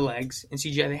CGI the legs and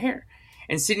CGI the hair.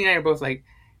 And Sydney and I are both like,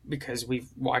 because we've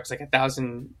watched like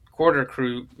 1,000 Quarter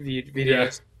Crew videos,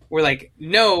 yeah. We're like,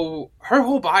 no, her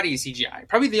whole body is CGI.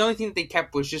 Probably the only thing that they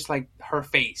kept was just like her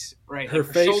face, right? Her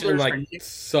face shoulders, and like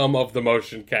some of the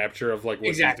motion capture of like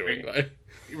what she's doing.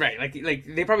 Right, like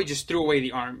they probably just threw away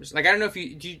the arms. Like I don't know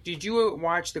if did you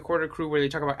watch the Quarter Crew where they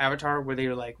talk about Avatar, where they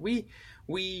were like, we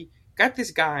got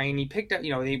this guy and he picked up,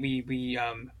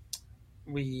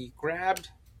 we grabbed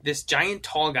this giant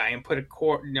tall guy and put a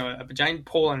giant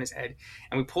pole on his head,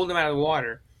 and we pulled him out of the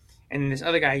water. And this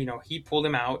other guy, he pulled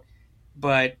him out,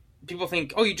 but people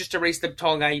think, oh, you just erased the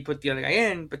tall guy, you put the other guy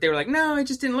in. But they were like, no, it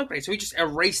just didn't look right. So we just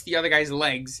erased the other guy's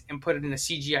legs and put it in a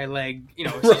CGI leg, a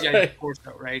CGI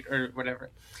torso, right, or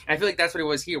whatever. And I feel like that's what it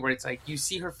was here, where it's like you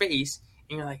see her face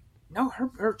and you're like, no,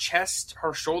 her chest,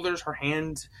 her shoulders, her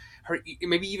hands,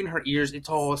 maybe even her ears, it's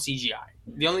all CGI.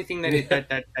 The only thing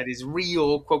that is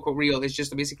real, quote unquote real, is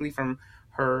just basically from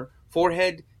her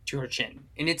forehead to her chin,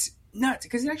 and it's nuts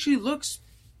because it actually looks,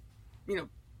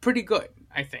 pretty good.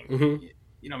 I think,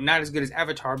 not as good as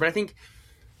Avatar, but I think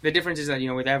the difference is that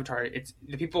with Avatar, it's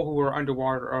the people who are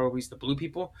underwater are always the blue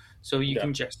people, so you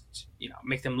can just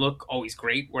make them look always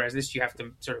great. Whereas this, you have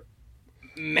to sort of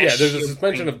Yeah, mesh. there's a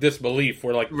suspension of disbelief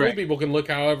where, like, pool Right. people can look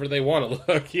however they want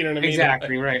to look. You know what I mean?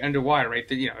 Exactly, Like, right. Underwater, right?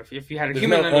 You know, if you had a there's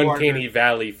human no underwater. uncanny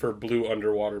valley for blue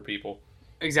underwater people.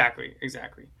 Exactly,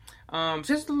 exactly. So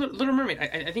it's the Little Mermaid.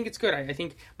 I think it's good. I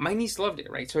think my niece loved it,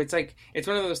 right? So it's like, it's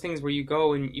one of those things where you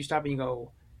go and you stop and you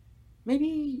go,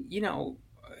 maybe,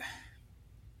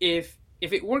 if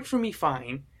it worked for me,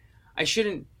 fine. I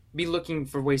shouldn't be looking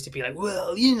for ways to be like,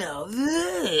 well,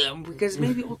 because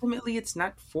maybe ultimately it's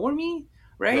not for me,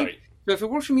 right? Right. So if it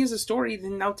works for me as a story,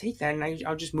 then I'll take that and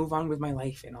I'll just move on with my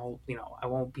life, and I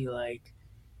won't be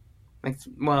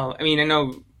well, I mean, I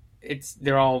know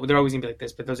they're always gonna be like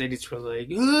this, but those idiots were like,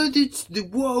 oh, it's the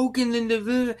woke and then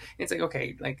the. It's like,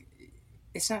 okay, like,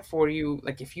 it's not for you.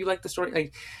 Like, if you like the story,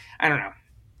 like, I don't know.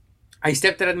 I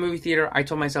stepped out of the movie theater. I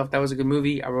told myself that was a good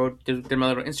movie. I did my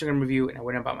little Instagram review, and I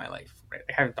went about my life. Right?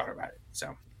 I haven't thought about it.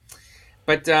 So,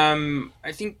 but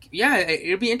I think, yeah,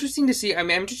 it'll be interesting to see. I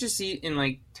mean, I'm interested to see in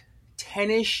like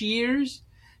 10-ish years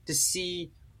to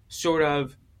see sort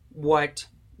of what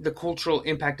the cultural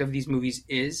impact of these movies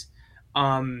is.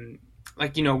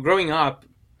 Like, growing up,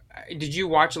 did you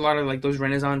watch a lot of like those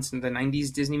Renaissance in the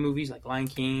 '90s Disney movies, like Lion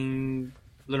King,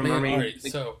 Little Mermaid? All right,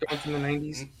 Like, so the ones from the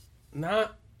 '90s.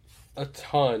 not a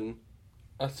ton.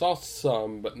 I saw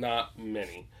some, but not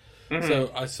many. Mm-hmm.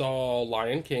 So I saw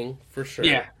Lion King for sure.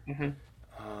 Yeah. Mm-hmm.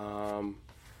 I'm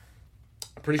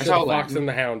pretty I sure saw The Fox Aladdin. and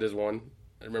the Hound is one.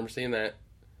 I remember seeing that.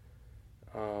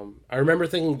 I remember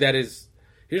thinking that is.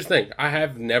 Here's the thing. I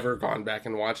have never gone back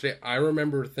and watched it. I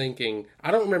remember thinking.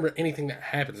 I don't remember anything that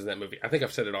happens in that movie. I think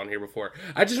I've said it on here before.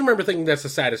 I just remember thinking that's the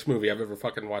saddest movie I've ever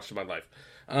fucking watched in my life.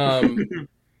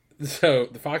 So,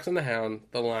 The Fox and the Hound,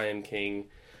 The Lion King.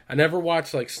 I never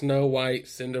watched, like, Snow White,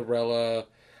 Cinderella.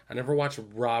 I never watched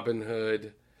Robin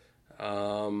Hood.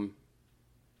 I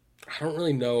don't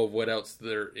really know what else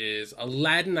there is.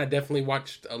 Aladdin, I definitely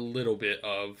watched a little bit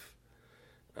of.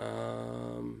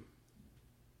 I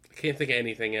can't think of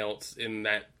anything else in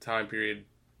that time period.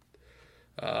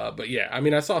 But yeah, I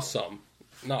mean, I saw some.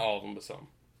 Not all of them, but some.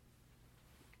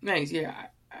 Nice. Yeah.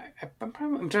 I'm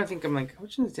trying to think. I'm like,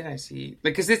 which ones did I see?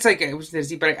 Like, because it's like, which did I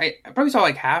see? But I probably saw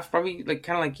like half. Probably like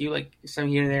kind of like you, like some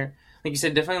here and there. Like you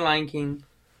said, definitely Lion King,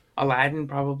 Aladdin,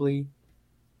 probably.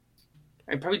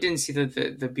 I probably didn't see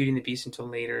the Beauty and the Beast until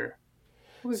later.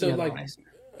 What was So the other like, one?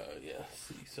 yeah.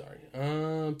 See, sorry.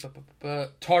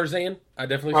 Tarzan. I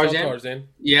definitely saw Tarzan.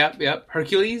 Yep.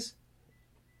 Hercules.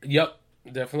 Yep,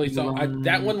 definitely saw.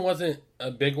 That one wasn't a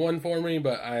big one for me,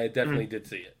 but I definitely did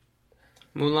see it.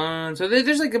 Mulan. So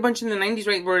there's like a bunch in the '90s,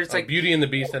 right? Where it's like Beauty and the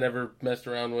Beast. I never messed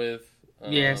around with.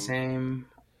 Yeah, same.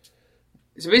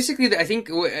 So basically, I think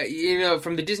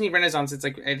from the Disney Renaissance, it's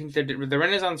like I think the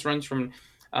Renaissance runs from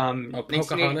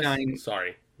 1989.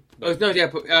 Sorry. Oh no, yeah,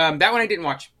 that one I didn't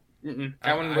watch.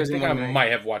 That one was. I think I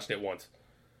might have watched it once.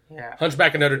 Yeah.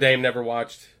 Hunchback of Notre Dame never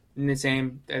watched. The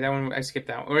same. That one I skipped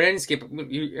that one, or I didn't skip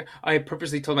it. I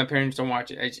purposely told my parents don't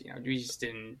watch it. We just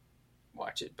didn't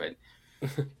watch it, but.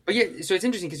 But yeah, so it's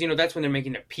interesting because that's when they're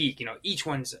making a peak. Each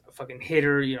one's a fucking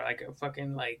hitter. Like a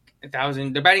fucking like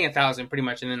 1,000. They're batting 1,000 pretty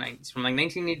much in the '90s, from like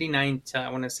 1989 to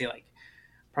I want to say like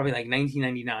probably like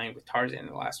 1999 with Tarzan,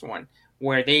 the last one,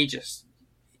 where they just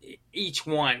each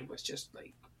one was just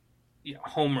like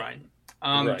home run.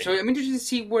 Right. So I'm interested to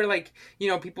see where like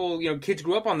people kids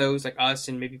grew up on those like us,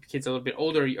 and maybe kids a little bit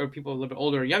older or people a little bit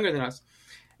older or younger than us.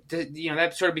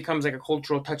 That sort of becomes like a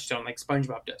cultural touchstone, like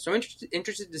SpongeBob does. So I'm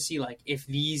interested to see like if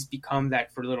these become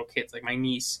that for little kids, like my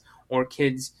niece, or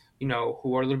kids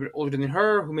who are a little bit older than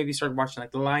her, who maybe started watching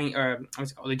like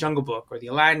the Jungle Book or the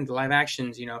Aladdin, the live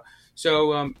actions.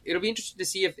 So it'll be interesting to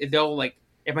see if they'll like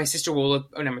if my sister will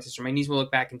look, oh not my sister, my niece will look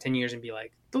back in 10 years and be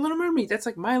like, The Little Mermaid, that's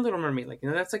like my Little Mermaid, like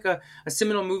that's like a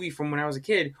seminal movie from when I was a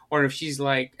kid, or if she's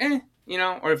like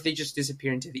or if they just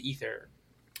disappear into the ether.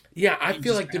 Yeah, I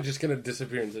feel like they're just going to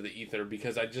disappear into the ether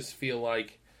because I just feel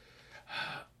like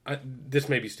this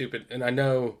may be stupid. And I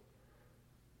know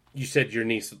you said your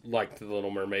niece liked The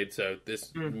Little Mermaid, so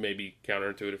this may be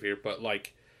counterintuitive here. But,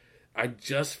 like, I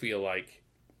just feel like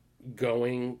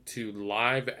going to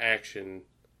live action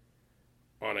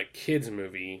on a kid's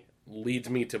movie leads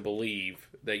me to believe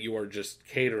that you are just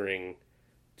catering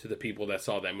to the people that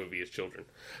saw that movie as children.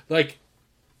 Like...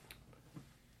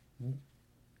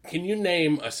 Can you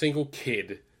name a single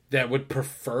kid that would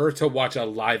prefer to watch a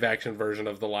live-action version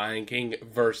of The Lion King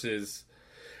versus...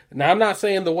 Now, I'm not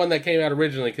saying the one that came out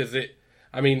originally, because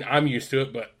I'm used to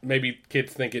it, but maybe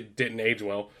kids think it didn't age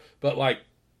well. But, like,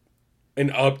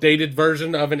 an updated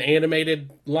version of an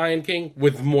animated Lion King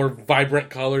with more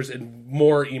vibrant colors and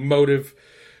more emotive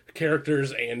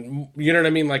characters and... You know what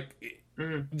I mean? Like,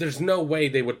 there's no way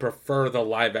they would prefer the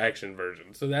live action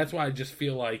version. So that's why I just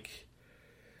feel like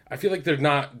they're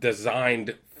not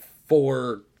designed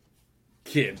for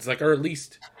kids, like, or at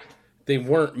least they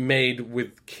weren't made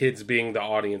with kids being the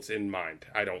audience in mind.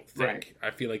 I don't think. Right.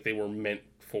 I feel like they were meant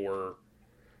for.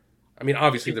 I mean,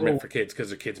 obviously they're meant for kids because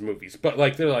they're kids' movies, but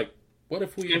like they're like, what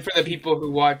if we? And for the people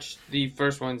who watch the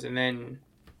first ones and then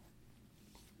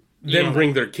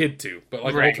bring their kid to, but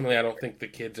like ultimately, I don't think the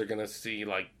kids are gonna see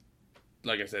like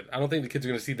I said, I don't think the kids are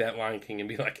going to see that Lion King and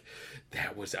be like,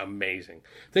 that was amazing.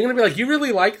 They're going to be like, you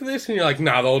really like this? And you're like,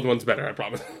 nah, the old one's better, I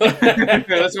promise.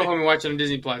 Let's go home and watch it on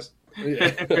Disney+.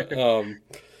 Yeah.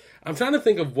 I'm trying to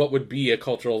think of what would be a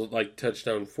cultural like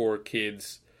touchstone for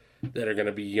kids that are going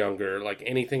to be younger. Like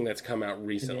anything that's come out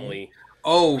recently.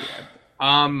 Oh,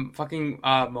 fucking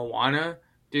Moana,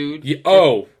 dude. Yeah,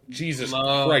 oh, Jesus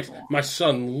Christ. My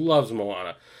son loves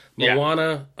Moana.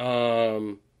 Moana,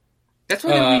 that's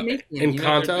what they were making.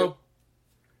 Encanto?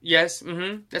 Yes,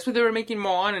 that's what they were making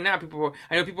Moana. Now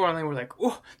I know people online were like,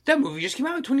 "Oh, that movie just came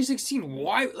out in 2016.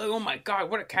 Why? Like, oh my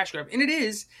god, what a cash grab!" And it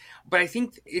is, but I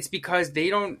think it's because they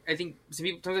don't. I think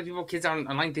sometimes people, kids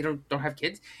online, they don't have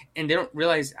kids, and they don't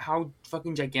realize how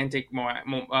fucking gigantic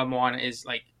Moana is.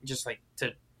 Like, just like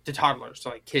to toddlers, to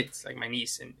like kids, like my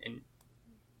niece and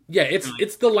yeah,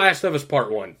 it's The Last of Us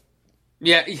Part 1.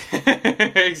 Yeah,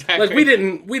 exactly. Like we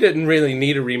didn't really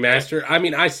need a remaster. I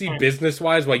mean, I see business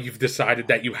wise why you've decided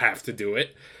that you have to do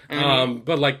it,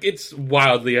 but like it's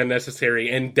wildly unnecessary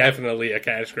and definitely a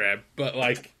cash grab. But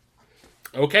like,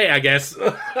 okay, I guess.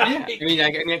 Yeah, I mean,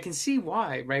 I can see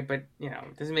why, right? But you know,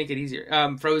 it doesn't make it easier.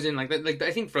 Frozen, like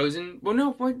I think Frozen. Well,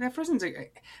 no, that Frozen's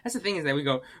like that's the thing is that we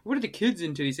go, what are the kids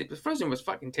into these? But Frozen was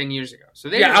fucking 10 years ago. So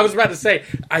I was about to say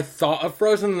I thought of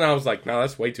Frozen and I was like, no,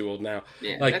 that's way too old now.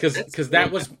 Yeah, like because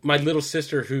that was my little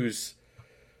sister who's,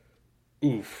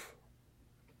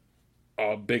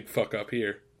 big fuck up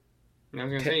here. I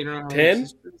was gonna say you don't know how 10?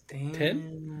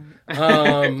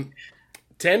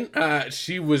 10? 10,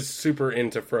 she was super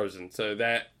into Frozen, so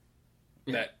that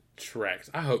tracks.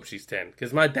 I hope she's 10,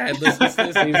 because my dad listens to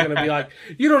this and he's going to be like,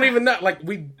 you don't even know, like,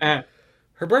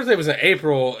 her birthday was in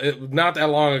April, not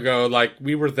that long ago, like,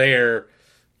 we were there.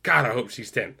 God, I hope she's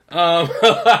 10. But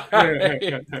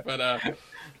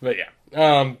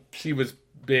yeah, she was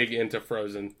big into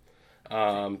Frozen.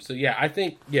 So yeah, I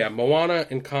think, Moana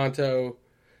and Encanto,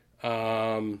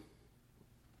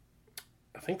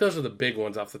 I think those are the big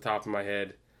ones off the top of my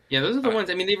head. Yeah, those are the ones.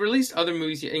 I mean, they've released other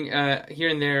movies here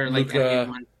and there, like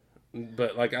Luca,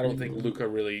 but like I don't think Luca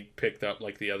really picked up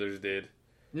like the others did.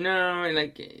 No, and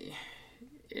like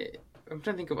I'm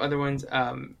trying to think of other ones.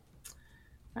 Not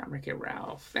Wreck-It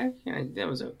Ralph. That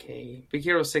was okay. Big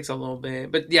Hero 6 a little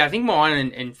bit, but yeah, I think Moana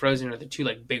and Frozen are the two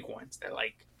like big ones that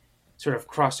like sort of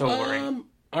cross over.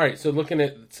 All right, so looking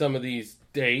at some of these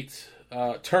dates,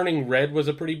 Turning Red was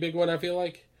a pretty big one. I feel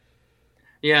like.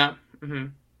 Yeah.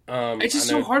 It's just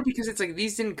so hard because it's like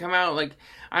these didn't come out like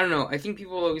I don't know. I think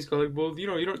people always go like, well,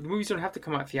 the movies don't have to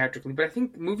come out theatrically, but I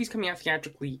think movies coming out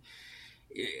theatrically,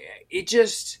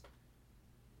 it's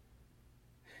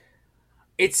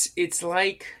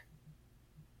like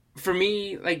for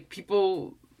me like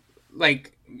people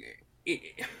like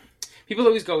people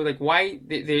always go like why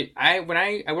when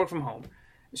I work from home.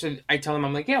 So I tell them,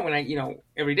 I'm like, when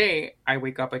every day I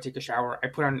wake up, I take a shower, I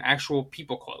put on actual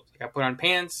people clothes. Like I put on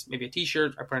pants, maybe a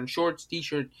t-shirt, I put on shorts,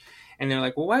 t-shirt. And they're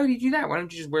like, well, why would you do that? Why don't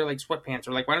you just wear like sweatpants?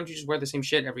 Or like, why don't you just wear the same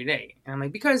shit every day? And I'm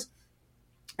like, because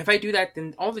if I do that,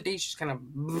 then all the days just kind of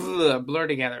blur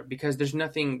together because there's no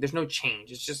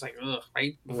change. It's just like, ugh,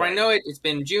 right? Before I know it, it's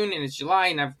been June and it's July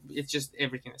and it's just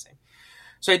everything the same.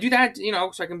 So I do that,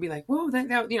 so I can be like, whoa,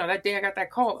 that day I got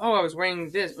that call. Oh, I was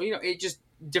wearing this. It just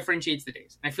differentiates the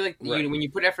days. And I feel like when you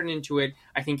put effort into it,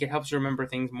 I think it helps you remember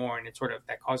things more, and it sort of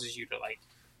that causes you to like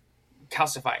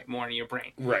calcify it more in your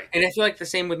brain. Right. And I feel like the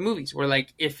same with movies, where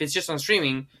like if it's just on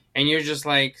streaming and you're just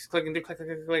like clicking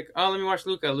through, click. Oh, let me watch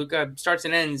Luca. Luca starts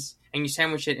and ends, and you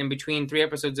sandwich it in between 3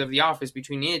 episodes of The Office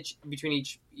between each on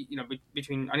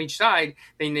each side.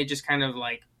 Then they just kind of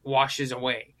like washes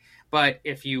away. But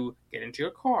if you get into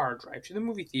your car, drive to the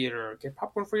movie theater, get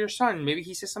popcorn for your son, maybe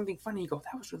he says something funny, you go,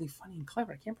 that was really funny and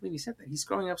clever. I can't believe he said that. He's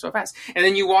growing up so fast. And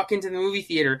then you walk into the movie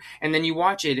theater, and then you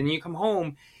watch it, and then you come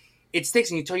home, it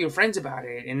sticks, and you tell your friends about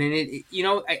it. And then,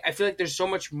 I feel like there's so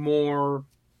much more,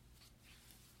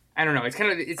 I don't know, it's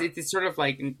kind of, it's sort of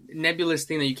like a nebulous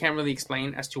thing that you can't really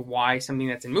explain as to why something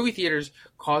that's in movie theaters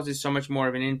causes so much more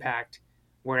of an impact,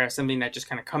 whereas something that just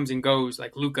kind of comes and goes,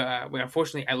 like Luca, where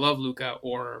unfortunately I love Luca,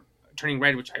 or Turning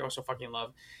Red, which I also fucking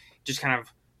love, just kind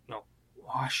of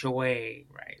wash away,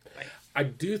 right? Like, I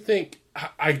do think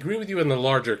I agree with you in the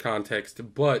larger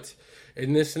context, but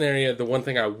in this scenario, the one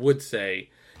thing I would say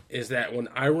is that when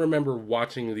I remember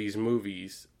watching these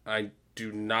movies, I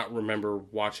do not remember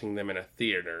watching them in a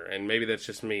theater, and maybe that's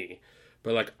just me,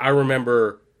 but like I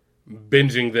remember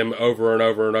binging them over and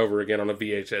over and over again on a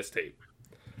VHS tape.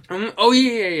 Oh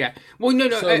yeah. Well, no.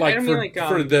 So I like don't for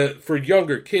mean like for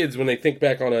younger kids when they think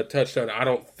back on a Touchstone, I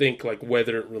don't think like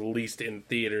whether it released in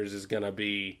theaters is gonna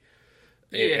be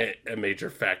a major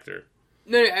factor.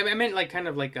 No, I meant like kind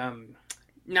of like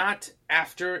not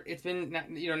after it's been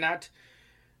not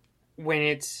when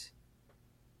it's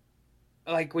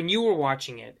like when you were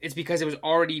watching it. It's because it was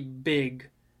already big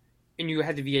and you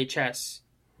had the VHS.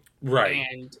 Right.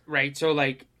 And right, so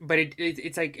like, but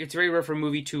it's like it's very rare for a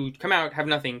movie to come out, have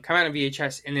nothing, come out on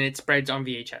VHS, and then it spreads on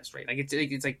VHS, right? Like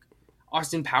it's like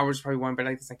Austin Powers is probably one, but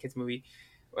like it's not a kids movie.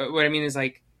 What I mean is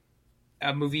like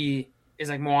a movie is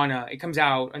like Moana. It comes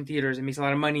out on theaters, it makes a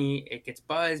lot of money, it gets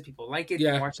buzz, people like it,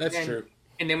 Yeah, watch it that's again. true.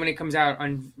 And then when it comes out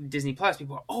on Disney Plus,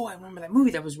 people are, oh, I remember that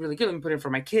movie, that was really good. Let me put it for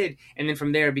my kid, and then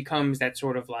from there it becomes that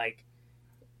sort of like,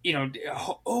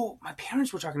 oh, my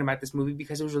parents were talking about this movie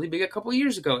because it was really big a couple of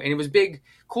years ago, and it was big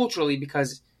culturally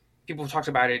because people talked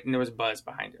about it and there was a buzz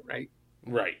behind it, right?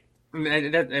 Right.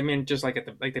 I mean, just like at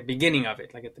the beginning of it,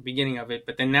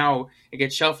 but then now it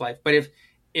gets shelf life. But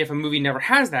if a movie never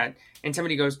has that, and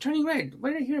somebody goes Turning Red,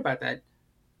 what did I hear about that?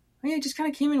 Oh, yeah, it just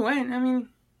kind of came and went. I mean,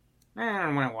 I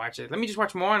don't want to watch it. Let me just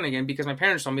watch Moana again because my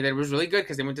parents told me that it was really good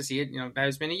because they went to see it. That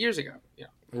was many years ago. Yeah.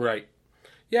 Right.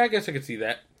 Yeah, I guess I could see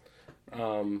that.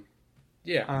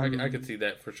 I could see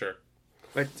that for sure.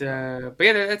 But yeah,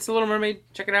 that's The Little Mermaid.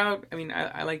 Check it out. I mean,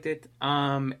 I liked it.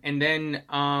 And then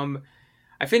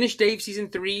I finished Dave season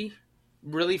 3.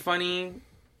 Really funny.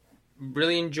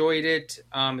 Really enjoyed it.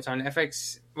 It's on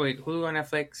Hulu on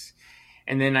Netflix.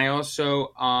 And then I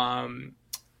also I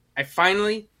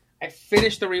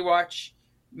finished the rewatch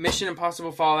Mission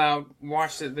Impossible Fallout.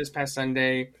 Watched it this past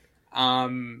Sunday,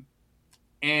 and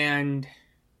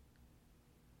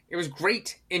it was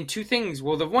great in two things.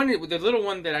 Well, the little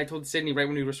one that I told Sydney right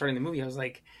when we were starting the movie, I was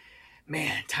like,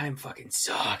 man, time fucking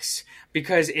sucks.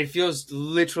 Because it feels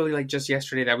literally like just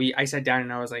yesterday that I sat down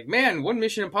and I was like, man, one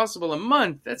Mission Impossible a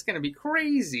month, that's going to be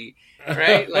crazy.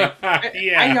 Right? Like,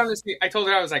 yeah. I told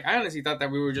her, I was like, I honestly thought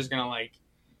that we were just going to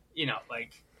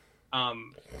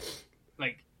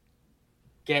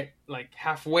get like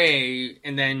halfway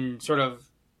and then sort of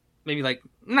maybe like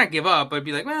not give up, but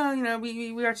be like, well,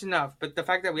 we watched enough. But the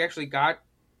fact that we actually got,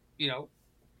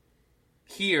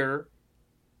 here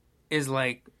is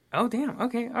like, oh damn,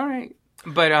 okay, all right.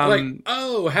 But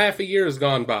half a year has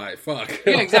gone by. Fuck.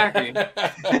 Yeah, exactly. And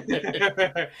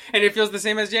it feels the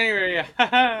same as January.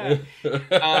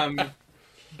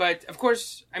 But of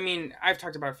course, I mean, I've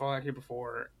talked about Fallout here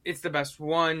before. It's the best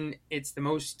one. It's the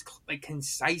most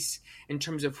concise in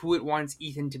terms of who it wants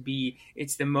Ethan to be.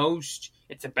 It's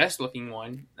the best looking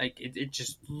one. Like it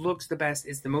just looks the best.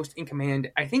 It's the most in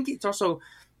command. I think it's also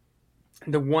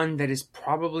the one that is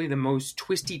probably the most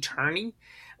twisty turny.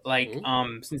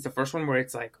 Since the first one where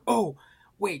it's like, oh,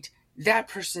 wait, that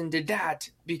person did that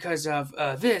because of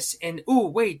this, and oh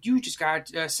wait, you just got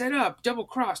set up, double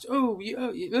crossed,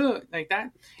 like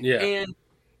that. Yeah. And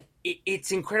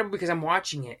it's incredible because I'm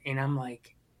watching it and I'm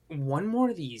like, one more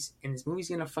of these and this movie's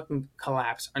gonna fucking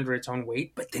collapse under its own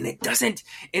weight, but then it doesn't,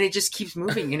 and it just keeps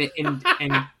moving, and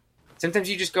sometimes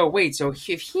you just go, wait, so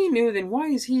if he knew, then why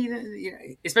is he?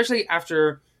 Especially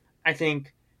after, I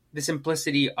think, the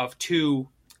simplicity of 2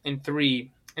 and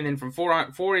 3. And then from 4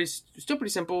 on, 4 is still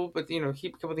pretty simple, but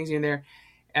keep a couple things in there.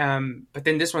 But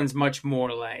then this one's much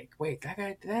more like, wait, that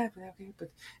guy did that, okay,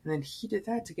 but and then he did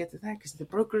that to get to that because the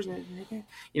brokers,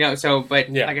 So, but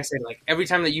yeah. Like I said, like every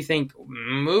time that you think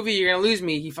movie, you're gonna lose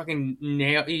me, he fucking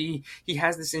he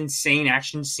has this insane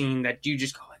action scene that you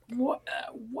just go like, what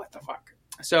the fuck?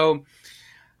 So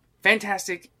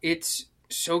fantastic! It's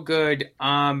so good.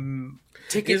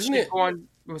 Tickets Isn't it? Go on.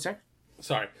 What's that?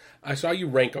 Sorry, I saw you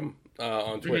rank them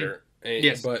on Twitter. Mm-hmm.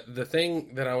 Yes. But the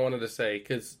thing that I wanted to say,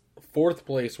 because 4th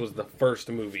place was the first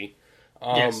movie.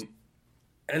 Yes.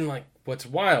 And like, what's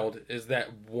wild is that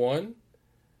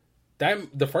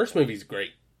the first movie's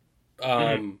great.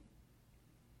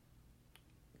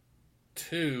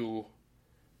 2,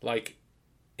 like,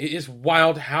 it is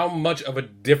wild how much of a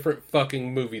different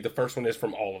fucking movie the first one is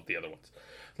from all of the other ones.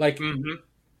 Like,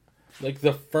 like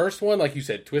the first one, like you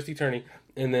said, twisty turny,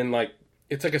 and then like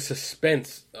it's like a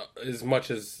suspense as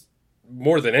much as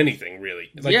more than anything, really.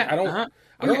 Like, yeah, I don't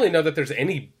really know that there's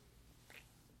any.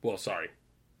 Well, sorry.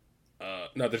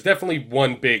 No, there's definitely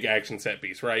one big action set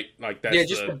piece, right? Like that's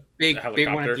just the big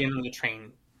one at the end of the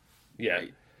train. Yeah.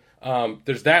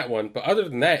 There's that one, but other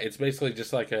than that, it's basically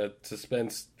just like a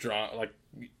suspense drama, like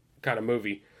kind of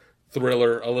movie,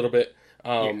 thriller a little bit.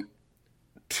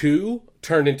 Two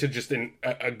turned into just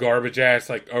a garbage ass,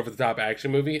 like over the top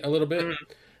action movie a little bit.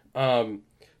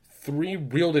 Three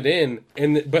reeled it in,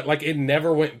 but like it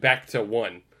never went back to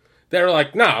one. They were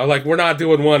like, no, like we're not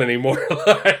doing one anymore.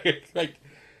 like,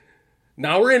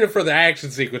 now we're in it for the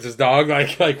action sequences, dog.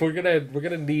 Like we're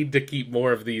gonna need to keep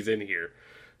more of these in here.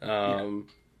 And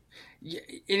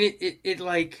it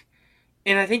like,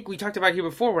 and I think we talked about it here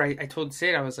before, where I told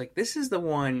Sid, I was like, this is the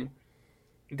one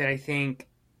that I think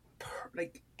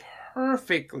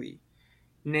perfectly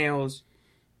nails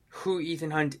who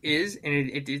Ethan Hunt is, and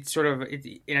it sort of,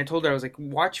 and I told her, I was like,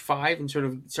 watch 5 and sort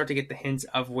of start to get the hints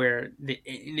of where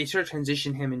they sort of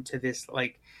transition him into this,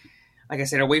 like I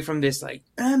said, away from this, like,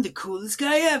 I'm the coolest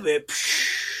guy ever.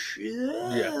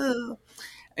 Yeah.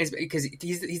 It's because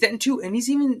he's that in 2, and he's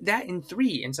even that in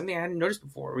 3, and something I hadn't noticed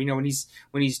before. You know, when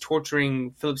he's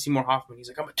torturing Philip Seymour Hoffman, he's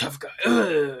like, I'm a tough guy.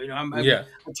 You know, I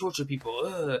torture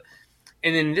people.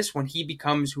 And then in this one, he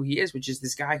becomes who he is, which is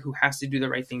this guy who has to do the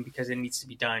right thing because it needs to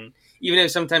be done. Even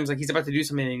if sometimes, like, he's about to do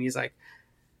something and he's like,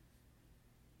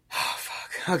 oh,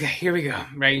 fuck. Okay, here we go.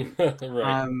 Right?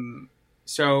 Right.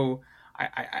 So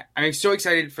I'm so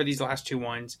excited for these last 2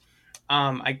 ones.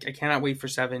 I cannot wait for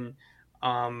 7.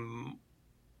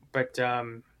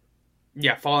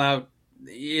 Yeah, Fallout.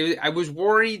 I was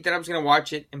worried that I was going to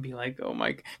watch it and be like, oh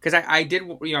my, because I did,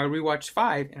 you know, I rewatched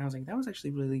 5 and I was like, that was actually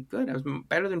really good. I was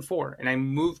better than 4, and I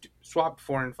swapped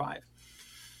 4 and 5,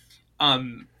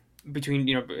 between,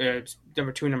 you know,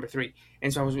 number 2 and number 3.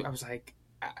 And so I was like,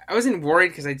 I wasn't worried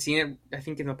because I'd seen it, I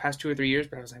think, in the past 2 or 3 years,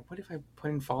 but I was like, what if I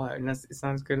put in Fallout and it's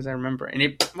not as good as I remember? And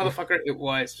it was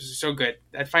so good.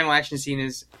 That final action scene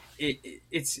is,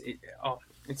 it's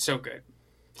so good.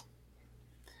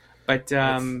 But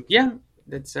yeah,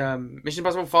 that's Mission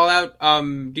Impossible Fallout.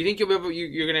 Do you think you'll be able?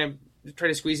 You're gonna try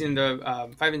to squeeze in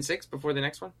the 5 and 6 before the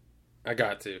next one? I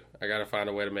got to find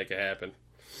a way to make it happen.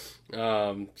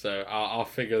 So I'll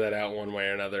figure that out one way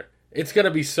or another. It's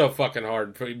gonna be so fucking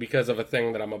hard because of a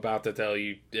thing that I'm about to tell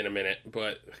you in a minute.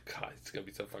 But God, it's gonna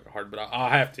be so fucking hard. But I'll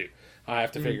have to.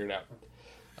 Figure it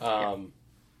out.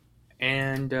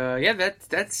 And yeah,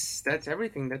 that's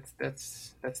everything.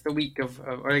 That's the week of,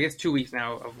 or I guess 2 weeks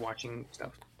now of watching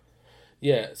stuff.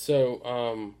 Yeah. So,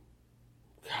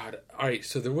 God. All right.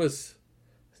 So there was,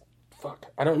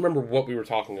 I don't remember what we were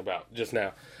talking about just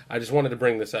now. I just wanted to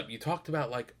bring this up. You talked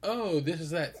about like, oh, this is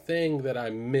that thing that I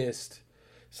missed.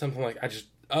 Something like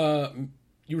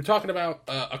you were talking about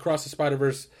Across the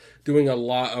Spider-Verse doing a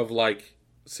lot of like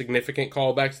significant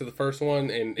callbacks to the first one,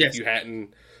 and yes. If you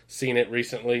hadn't seen it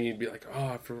recently, you'd be like, oh,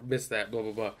 I missed that, blah,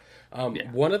 blah, blah.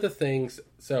 One of the things,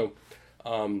 so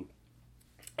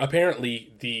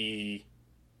apparently the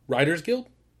Writers Guild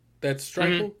that's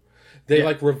striking, they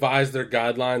like revised their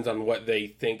guidelines on what they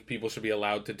think people should be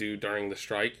allowed to do during the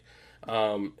strike.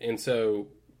 And so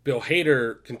Bill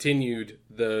Hader continued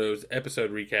those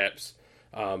episode recaps.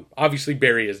 Obviously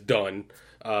Barry is done.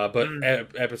 But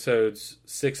episodes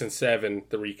 6 and 7,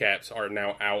 the recaps are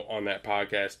now out on that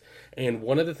podcast. And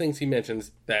one of the things he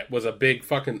mentions that was a big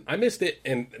fucking, I missed it,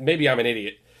 and maybe I'm an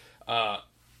idiot.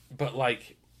 But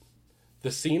like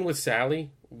the scene with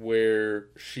Sally where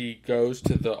she goes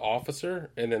to the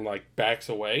officer and then like backs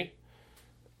away.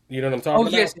 You know what I'm talking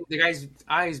about? Oh yes, the guy's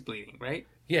eyes bleeding, right?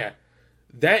 Yeah.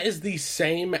 That is the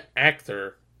same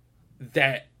actor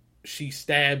that she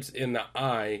stabs in the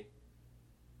eye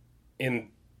in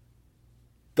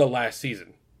the last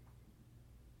season.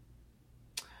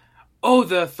 Oh,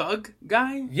 the thug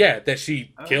guy? Yeah, that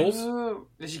she kills.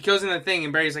 That she kills in the thing,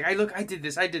 and Barry's like, I did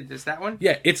this. That one?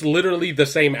 Yeah, it's literally the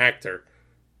same actor.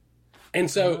 And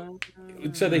so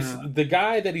the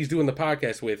guy that he's doing the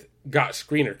podcast with got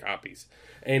screener copies.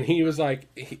 And he was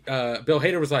like, Bill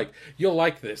Hader was like, you'll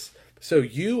like this. So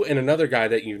you and another guy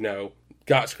that you know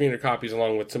got screener copies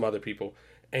along with some other people.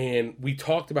 And we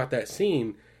talked about that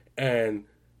scene, and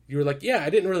you were like, yeah, I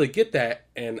didn't really get that.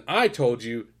 And I told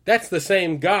you, that's the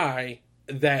same guy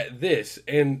that this.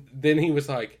 And then he was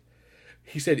like,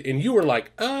 he said, and you were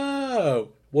like, oh,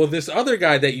 well, this other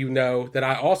guy that you know that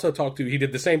I also talked to, he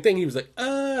did the same thing. He was like,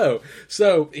 oh.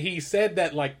 So he said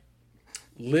that, like,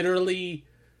 literally,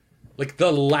 like,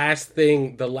 the last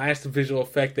visual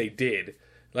effect they did,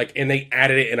 like, and they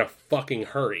added it in a fucking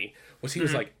hurry, was he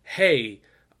was like, hey,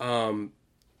 I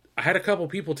had a couple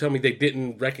people tell me they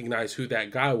didn't recognize who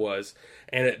that guy was,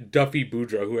 and Duffy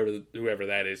Boudreaux, whoever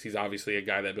that is, he's obviously a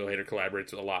guy that Bill Hader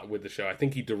collaborates a lot with the show. I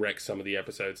think he directs some of the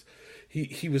episodes.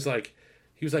 He was like,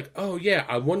 he was like, "Oh yeah,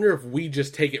 I wonder if we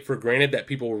just take it for granted that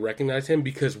people will recognize him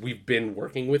because we've been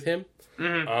working with him,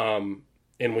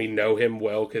 and we know him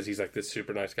well because he's like this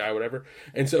super nice guy, or whatever."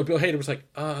 And so Bill Hader was like,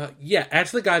 "Yeah,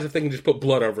 ask the guys if they can just put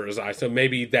blood over his eye, so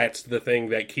maybe that's the thing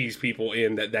that keys people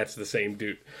in that's the same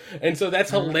dude." And so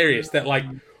that's hilarious that like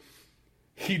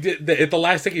he did at the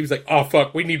last second. He was like, "Oh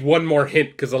fuck, we need one more hint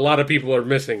because a lot of people are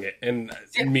missing it, and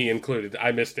me included.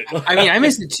 I missed it." I mean, I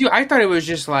missed it too. I thought it was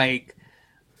just like.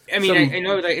 I mean, I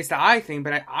know like it's the eye thing,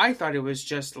 but I thought it was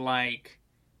just like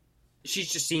she's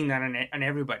just seeing that on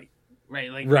everybody, right?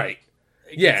 Like, right?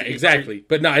 Yeah, exactly. Like,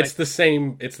 but no, it's the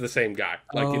same. It's the same guy.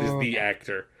 Like it is the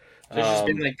actor. There's just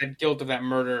been like the guilt of that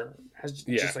murder has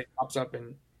just like pops up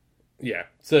and. Yeah,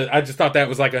 so I just thought that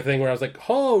was like a thing where I was like,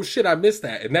 "Oh shit, I missed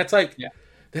that," and that's like,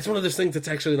 that's one of those things that's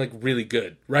actually like really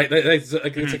good, right? It's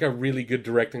like a really good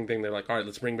directing thing. They're like, "All right,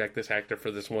 let's bring back this actor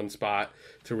for this one spot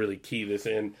to really key this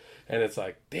in," and it's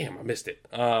like, "Damn, I missed it."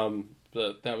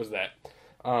 But that was that.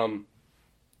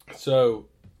 So,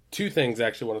 two things I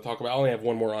actually want to talk about. I only have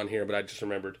one more on here, but I just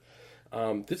remembered.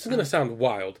 This is going to sound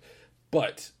wild,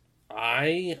 but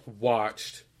I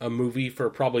watched a movie for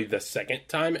probably the second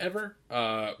time ever,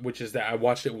 which is that I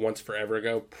watched it once forever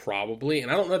ago, probably. And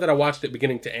I don't know that I watched it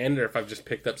beginning to end or if I've just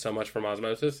picked up so much from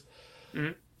osmosis.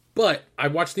 Mm-hmm. But I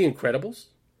watched The Incredibles.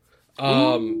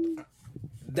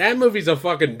 That movie's a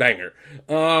fucking banger.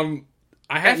 I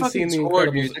hadn't seen The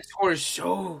Incredibles. That score is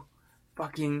so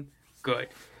fucking good.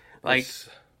 Like,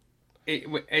 somebody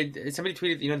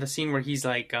tweeted, the scene where he's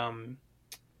like,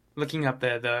 looking up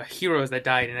the heroes that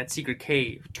died in that secret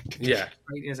cave. Yeah.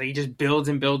 Right? And it's like he just builds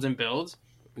and builds and builds.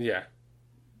 Yeah.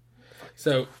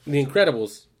 So, The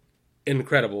Incredibles,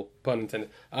 incredible, pun intended.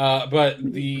 But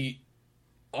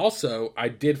also, I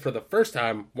did for the first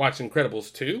time watch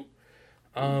Incredibles 2.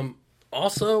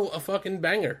 Also a fucking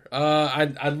banger.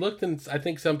 I looked and I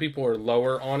think some people are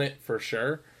lower on it for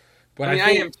sure. But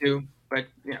I am too. But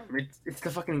it's the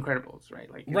fucking Incredibles, right?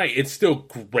 Like, right, it's still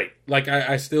great. Like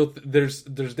I still there's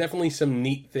definitely some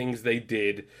neat things they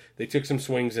did. They took some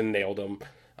swings and nailed them.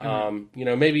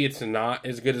 Maybe it's not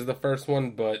as good as the first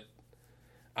one, but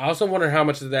I also wonder how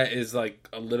much of that is like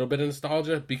a little bit of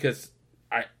nostalgia because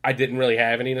I didn't really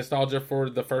have any nostalgia for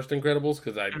the first Incredibles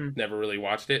because I never really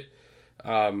watched it.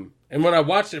 And when I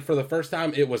watched it for the first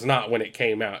time, it was not when it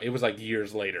came out. It was like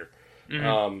years later.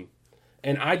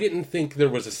 And I didn't think there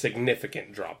was a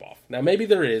significant drop off. Now maybe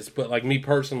there is, but like me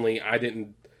personally, I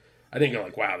didn't go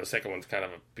like, wow, the second one's kind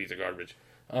of a piece of garbage.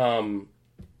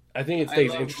 I think it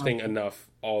stays interesting enough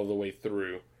all the way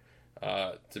through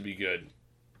to be good.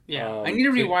 Yeah, I need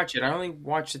to rewatch it. I only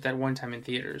watched it that one time in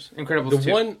theaters. Incredibles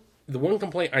 2. The one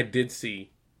complaint I did see,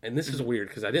 and this is weird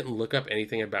because I didn't look up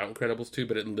anything about Incredibles 2,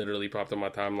 but it literally popped on my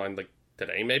timeline like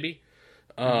today maybe,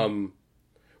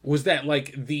 was that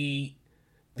like the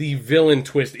villain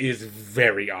twist is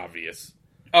very obvious.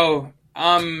 Oh,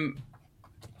 I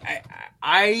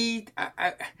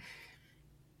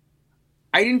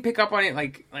didn't pick up on it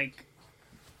like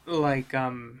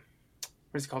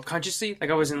what's it called? Consciously. Like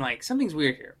I wasn't like something's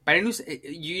weird here, but I knew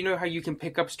you know how you can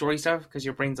pick up story stuff because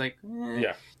your brain's like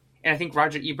yeah. And I think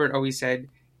Roger Ebert always said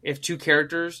if two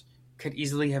characters could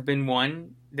easily have been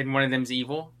one, then one of them's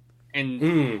evil,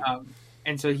 and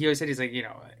so he always said he's like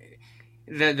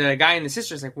the guy and the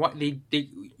sister is like what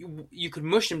you could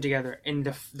mush them together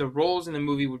and the roles in the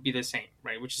movie would be the same,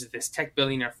 right? Which is this tech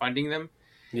billionaire funding them.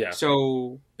 Yeah.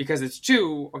 So because it's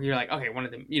two, you're like, okay, one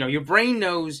of them. Your brain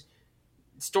knows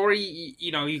story.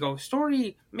 You go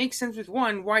story makes sense with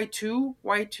one. Why two?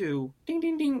 Why two? Ding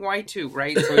ding ding. Why two?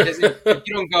 Right. So it doesn't.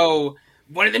 You don't go.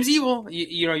 One of them's evil.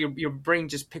 Your brain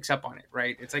just picks up on it,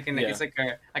 right? It's like it's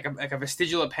like a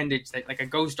vestigial appendage, that like a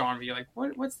ghost arm. You're like,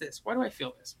 what's this? Why do I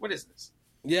feel this? What is this?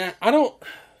 Yeah, I don't.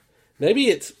 Maybe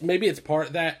it's part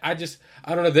of that. I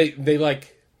don't know. They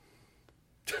like.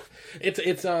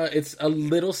 It's a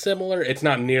little similar. It's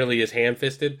not nearly as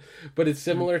ham-fisted, but it's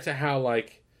similar to how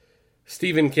like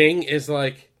Stephen King is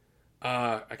like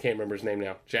I can't remember his name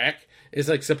now. Jack is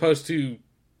like supposed to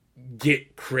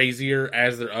get crazier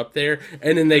as they're up there,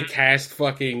 and then they cast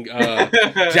fucking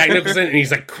Jack Nicholson, and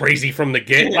he's like crazy from the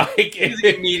get, like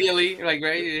immediately, like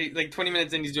right, like 20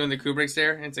 minutes in, he's doing the Kubrick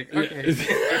stare, and it's like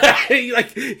okay,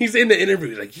 like he's in the interview,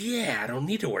 he's like, yeah, I don't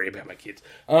need to worry about my kids,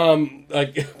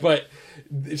 but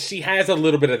she has a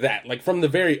little bit of that, like from the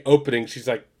very opening, she's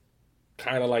like,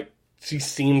 kind of like she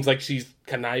seems like she's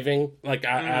conniving, like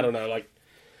I don't know, like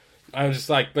I'm just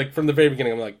like from the very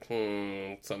beginning, I'm like,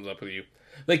 something's up with you.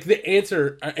 Like, the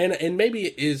answer, and maybe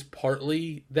it is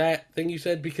partly that thing you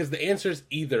said, because the answer is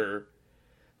either,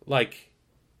 like,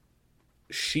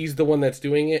 she's the one that's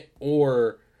doing it,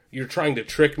 or you're trying to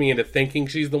trick me into thinking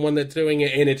she's the one that's doing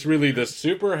it, and it's really the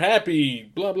super happy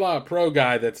blah blah pro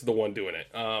guy that's the one doing it.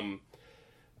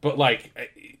 But like,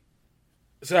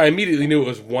 so I immediately knew it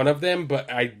was one of them,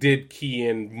 but I did key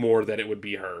in more that it would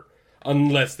be her,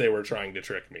 unless they were trying to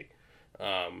trick me.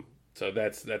 So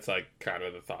that's like kind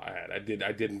of the thought I had.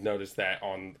 I didn't notice that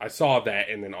I saw that,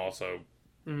 and then also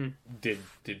did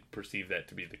perceive that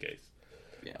to be the case.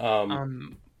 Yeah.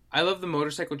 I love the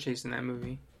motorcycle chase in that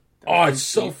movie. It's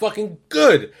so fucking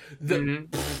good. When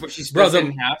she splits it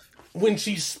in half. When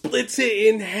she splits it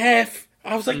in half,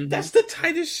 I was like, that's the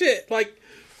tightest shit. Like,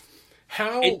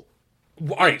 how...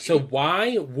 Alright, so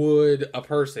why would a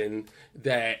person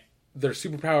that their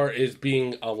superpower is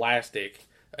being elastic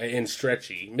and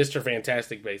stretchy, Mr.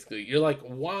 Fantastic basically, you're like,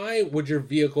 why would your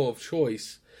vehicle of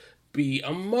choice be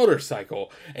a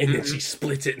motorcycle? And then she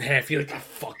splits it in half. You're like, I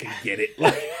fucking get it.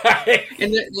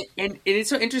 And it's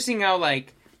so interesting how,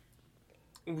 like,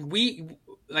 that's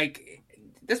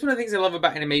one of the things I love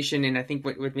about animation, and I think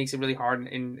what makes it really hard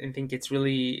and think it's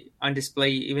really on display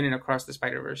even in Across the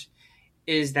Spider-Verse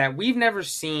is that we've never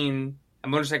seen a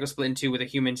motorcycle split in two with a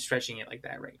human stretching it like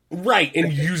that, right? Right,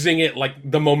 and using it, like,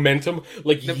 the momentum,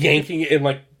 like, yanking it and,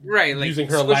 like, right, like using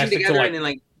her elastic to, like... and then,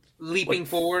 like, leaping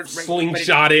forward. Right?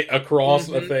 Slingshot it across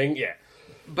a thing, yeah.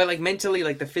 But, like, mentally,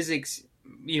 like, the physics,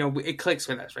 it clicks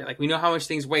with us, right? Like, we know how much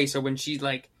things weigh, so when she's,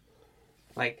 like...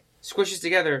 squishes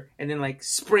together and then like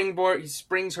springs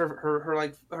her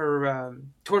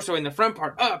torso in the front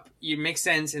part up, it makes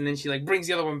sense, and then she like brings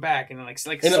the other one back and then and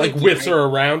it like whips her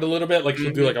around a little bit, like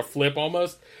she'll do like a flip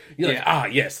almost. You're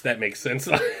like, yes, that makes sense.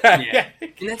 Yeah.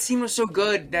 And that scene was so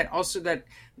good that also that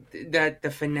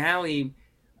the finale,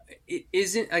 it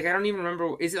isn't like, I don't even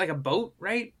remember, is it like a boat,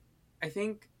 right? I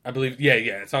think I believe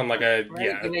it's on like a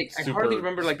right? And I hardly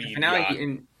remember like the finale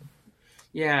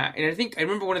yacht. And I think I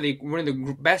remember one of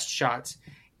the best shots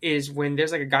is when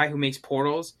there's like a guy who makes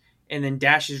portals, and then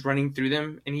Dash is running through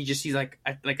them, and he just sees like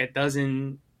a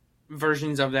dozen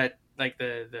versions of that, like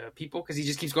the people, because he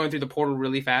just keeps going through the portal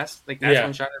really fast. Like that's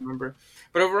one shot I remember.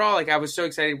 But overall, like I was so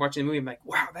excited watching the movie. I'm like,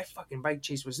 wow, that fucking bike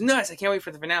chase was nuts. I can't wait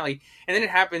for the finale. And then it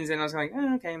happens, and I was like,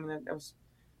 okay, I mean, that was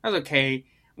okay.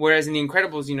 Whereas in The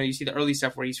Incredibles, you see the early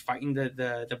stuff where he's fighting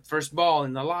the first ball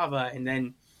in the lava, and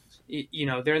then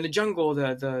they're in the jungle,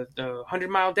 the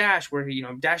 100-mile dash where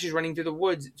Dash is running through the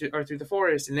woods or through the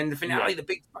forest, and then the finale, the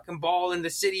big fucking ball in the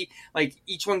city. Like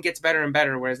each one gets better and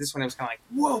better. Whereas this one, it was kind of like,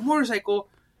 whoa, motorcycle,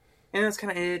 and that's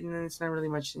kind of it. And then it's not really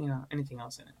much anything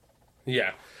else in it.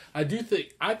 Yeah, I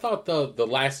thought the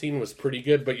last scene was pretty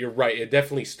good, but you're right. It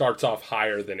definitely starts off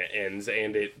higher than it ends,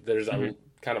 and there's a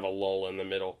kind of a lull in the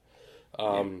middle.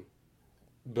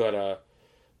 But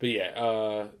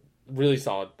yeah, really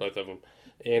solid, both of them.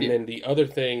 And then the other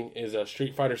thing is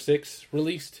Street Fighter 6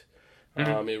 released.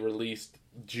 It released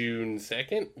June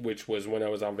 2nd, which was when I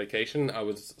was on vacation. I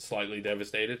was slightly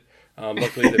devastated.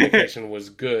 Luckily, the vacation was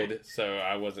good, so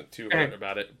I wasn't too hurt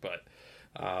about it. But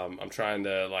I'm trying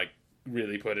to like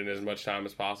really put in as much time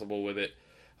as possible with it.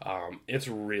 It's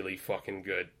really fucking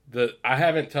good. I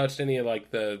haven't touched any of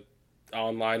like the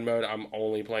online mode. I'm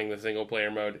only playing the single player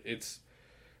mode. It's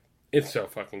so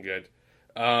fucking good.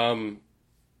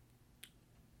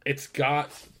 It's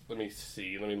got, let me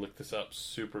look this up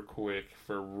super quick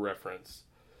for reference.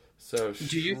 So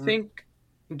do you think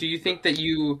that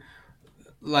you,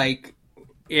 like,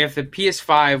 if the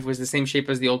PS5 was the same shape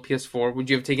as the old PS4, would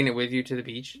you have taken it with you to the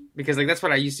beach? Because like that's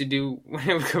what I used to do when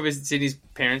I would go visit Sydney's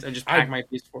parents. I just pack my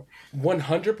PS4.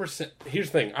 100%. Here's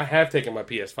the thing: I have taken my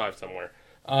PS5 somewhere,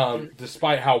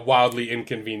 despite how wildly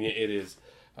inconvenient it is.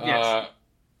 Yes.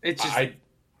 It's just I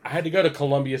had to go to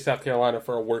Columbia, South Carolina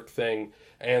for a work thing.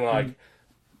 And, like,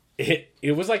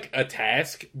 it was, like, a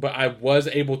task, but I was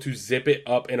able to zip it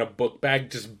up in a book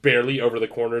bag just barely over the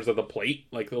corners of the plate,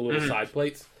 like the little side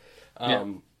plates.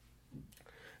 And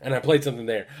I played something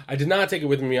there. I did not take it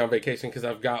with me on vacation because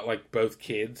I've got, like, both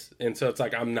kids. And so it's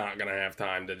like, I'm not going to have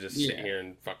time to just sit here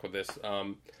and fuck with this.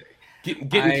 Getting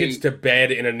kids to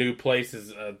bed in a new place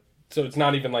is... so it's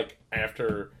not even, like,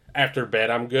 after bed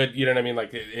I'm good. You know what I mean?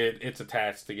 Like, it's a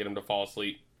task to get them to fall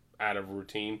asleep out of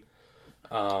routine.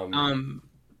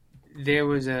 There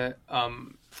was the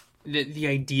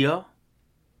idea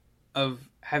of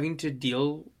having to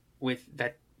deal with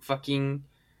that fucking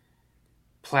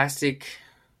plastic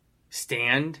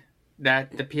stand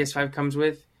that the PS5 comes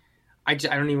with. I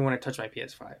don't even want to touch my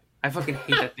PS5. I fucking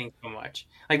hate that thing so much.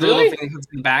 Like the little Really? thing that hooks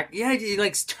in the back. Yeah, he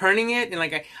likes turning it, and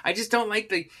like I just don't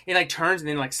like it like turns and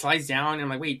then like slides down, and I'm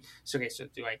like, wait, so okay, so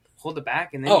do I hold it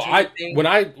back and then Oh, change the thing? when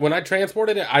I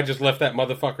transported it, I just left that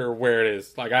motherfucker where it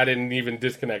is. Like I didn't even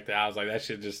disconnect it. I was like, that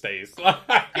shit just stays.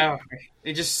 Oh,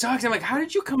 it just sucks. I'm like, how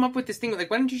did you come up with this thing?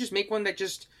 Like, why don't you just make one that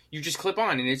you just clip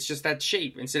on and it's just that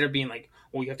shape instead of being like,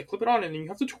 well, you have to clip it on and then you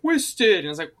have to twist it. And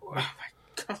it's like, oh my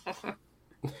god.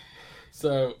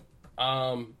 So,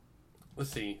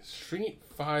 let's see. Street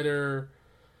Fighter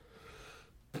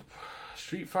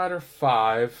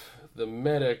 5, the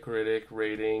Metacritic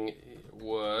rating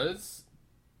was,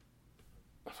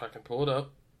 if I can pull it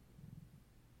up,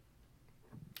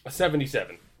 a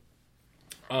 77.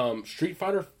 Street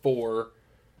Fighter 4,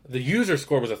 the user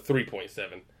score was a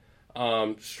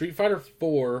 3.7. Street Fighter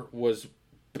 4 was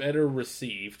better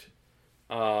received.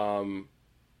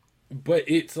 But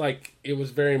it's like, it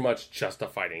was very much just a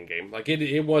fighting game. Like,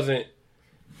 it wasn't,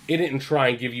 it didn't try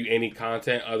and give you any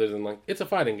content other than, like, it's a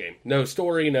fighting game. No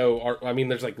story, no art. I mean,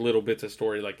 there's, like, little bits of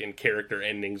story, like, in character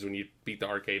endings when you beat the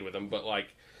arcade with them, but,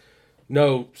 like,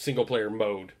 no single-player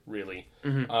mode, really.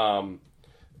 Mm-hmm.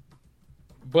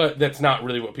 But that's not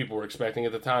really what people were expecting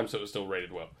at the time, so it was still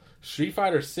rated well. Street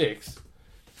Fighter 6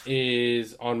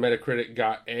 is, on Metacritic,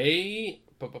 got a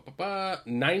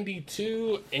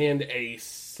 92 and a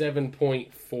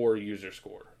 7.4 user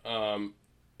score.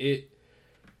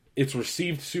 It's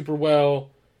received super well.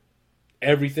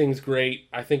 Everything's great.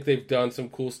 I think they've done some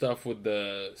cool stuff with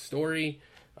the story.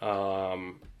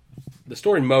 The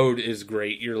story mode is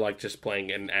great. You're like just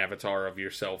playing an avatar of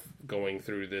yourself going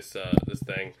through this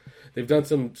thing. They've done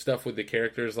some stuff with the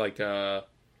characters, like so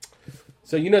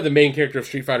the main character of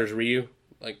Street Fighter is Ryu.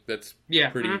 Like that's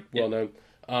pretty well known.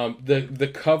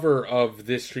 The cover of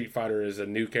this Street Fighter is a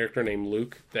new character named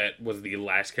Luke that was the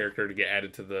last character to get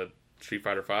added to the Street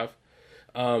Fighter 5.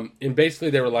 And basically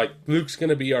they were like, Luke's going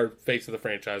to be our face of the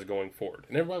franchise going forward.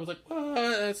 And everybody was like,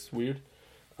 that's weird.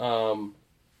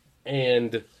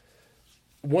 And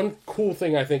one cool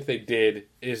thing I think they did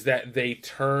is that they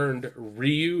turned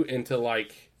Ryu into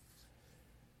like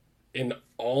an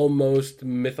almost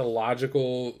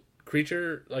mythological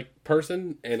creature, like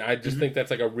person. And I just think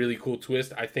that's like a really cool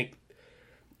twist. I think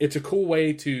it's a cool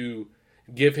way to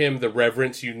give him the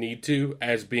reverence you need to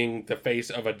as being the face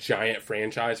of a giant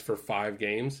franchise for 5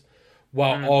 games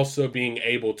while also being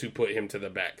able to put him to the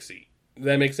back seat. Does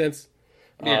that make sense?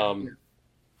 Yeah.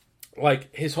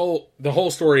 Like the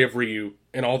whole story of Ryu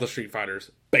and all the Street Fighters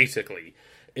basically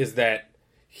is that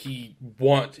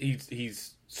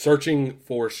he's searching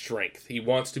for strength. He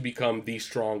wants to become the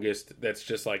strongest. That's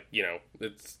just like,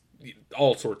 it's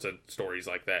all sorts of stories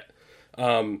like that.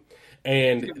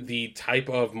 And the type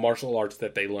of martial arts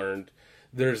that they learned,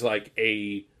 there's like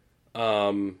a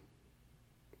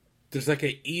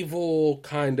evil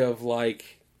kind of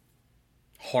like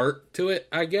heart to it,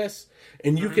 I guess.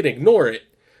 And you can ignore it,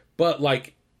 but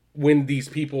like when these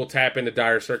people tap into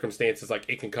dire circumstances, like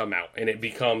it can come out and it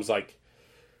becomes like,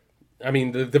 I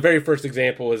mean, the very first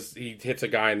example is he hits a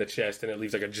guy in the chest and it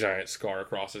leaves like a giant scar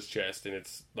across his chest, and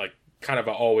it's like kind of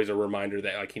always a reminder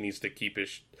that like he needs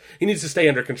to stay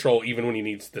under control even when he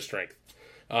needs the strength.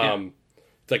 It's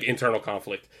like internal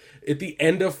conflict. At the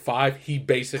end of 5, he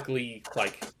basically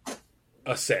like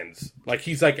ascends. Like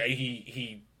he's like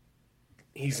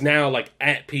he's now like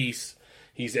at peace.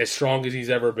 He's as strong as he's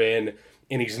ever been,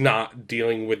 and he's not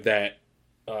dealing with that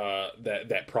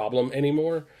problem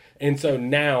anymore. And so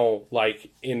now,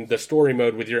 like in the story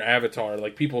mode with your avatar,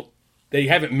 like people, they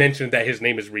haven't mentioned that his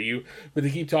name is Ryu, but they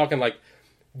keep talking like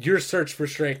your search for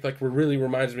strength, like really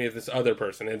reminds me of this other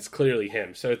person, and it's clearly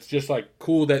him. So it's just like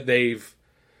cool that they've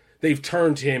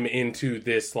turned him into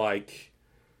this like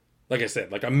I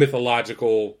said, like a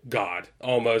mythological god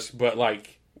almost, but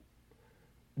like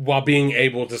while being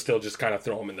able to still just kind of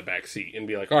throw him in the back seat and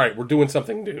be like, all right, we're doing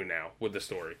something new now with the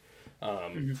story.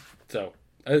 So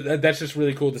that's just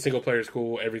really cool. The single player is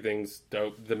cool. Everything's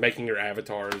dope. The making your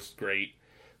avatar is great.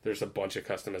 There's a bunch of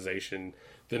customization.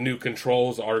 The new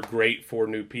controls are great for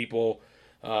new people.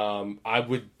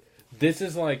 This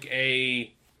is like I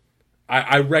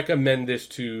would recommend this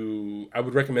to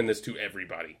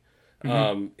everybody.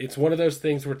 It's one of those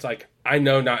things where it's like, I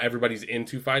know not everybody's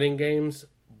into fighting games,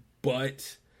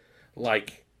 but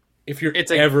like if you're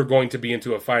ever going to be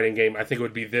into a fighting game, I think it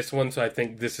would be this one. So I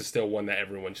think this is still one that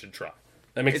everyone should try.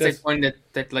 That makes sense? It's like one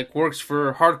that like works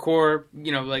for hardcore,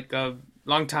 like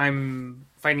long time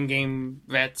fighting game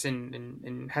vets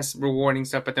and has rewarding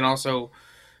stuff, but then also,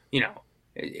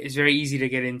 it's very easy to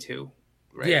get into.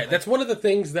 Right? Yeah, that's one of the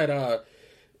things that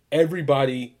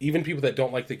everybody, even people that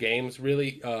don't like the games,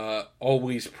 really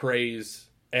always praise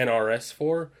NRS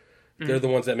for. they're the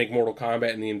ones that make Mortal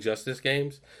Kombat and the Injustice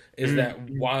games, is that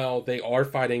while they are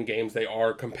fighting games, they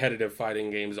are competitive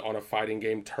fighting games on a fighting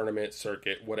game tournament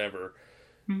circuit, whatever.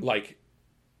 Like,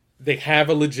 they have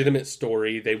a legitimate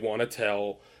story they want to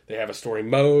tell. They have a story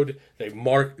mode. They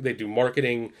do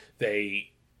marketing. There's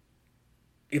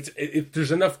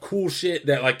enough cool shit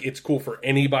that, like, it's cool for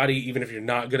anybody, even if you're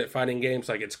not good at fighting games.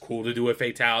 Like, it's cool to do a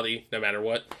fatality no matter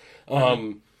what.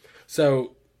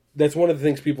 So that's one of the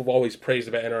things people have always praised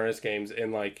about NRS games,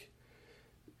 and like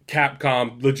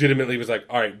Capcom legitimately was like,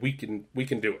 all right, we can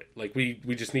do it. Like, we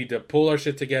just need to pull our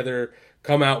shit together,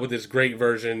 come out with this great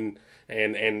version,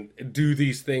 and do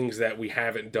these things that we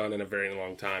haven't done in a very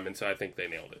long time. And so I think they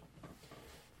nailed it.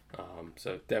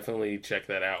 So definitely check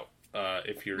that out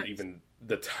if you're even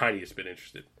the tiniest bit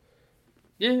interested.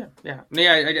 Yeah.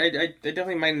 I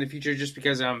definitely might in the future, just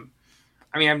because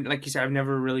I mean, I'm, like you said, I've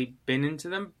never really been into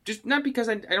them. Just not because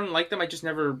I don't like them. I just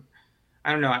never.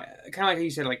 I don't know. Kind of like how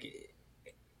you said, like,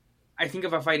 I think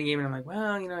of a fighting game and I'm like, well,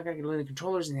 I gotta get the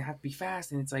controllers and they have to be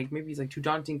fast, and it's like maybe it's like too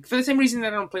daunting. For the same reason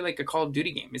that I don't play like a Call of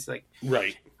Duty game. It's like,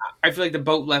 right. I feel like the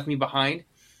boat left me behind,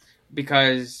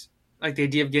 because like the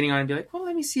idea of getting on and be like, well,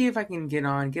 let me see if I can get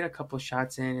a couple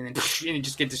shots in, and then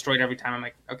just get destroyed every time. I'm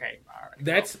like, okay, all right.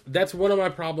 That's one of my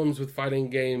problems with fighting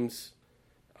games.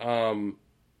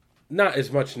 Not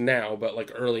as much now, but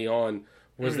like early on,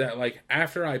 was that like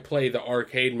after I play the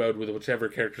arcade mode with whichever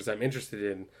characters I'm interested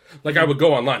in, like I would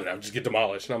go online and I would just get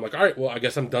demolished, and I'm like, all right, well, I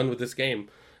guess I'm done with this game.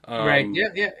 Right?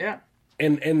 Yeah.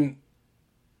 And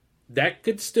that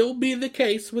could still be the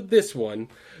case with this one,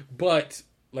 but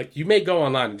like you may go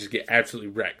online and just get absolutely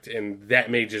wrecked, and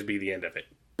that may just be the end of it.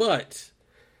 But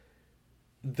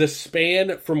the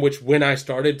span from when I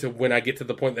started to when I get to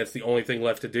the point that's the only thing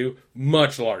left to do,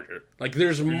 much larger. Like,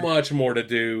 there's much more to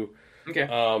do. Okay.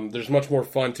 There's much more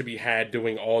fun to be had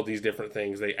doing all these different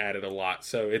things. They added a lot.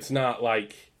 So it's not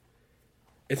like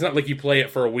you play it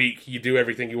for a week, you do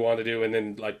everything you want to do, and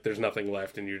then like there's nothing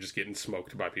left and you're just getting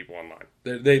smoked by people online.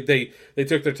 They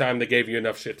took their time, they gave you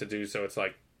enough shit to do, so it's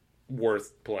like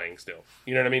worth playing still.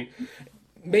 You know what I mean?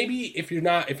 Maybe if you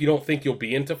don't think you'll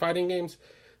be into fighting games,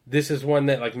 this is one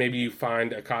that, like, maybe you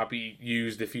find a copy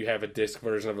used if you have a disc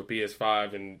version of a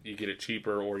PS5 and you get it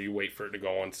cheaper, or you wait for it to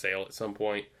go on sale at some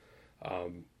point.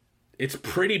 It's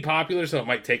pretty popular, so it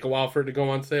might take a while for it to go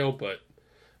on sale, but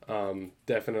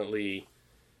definitely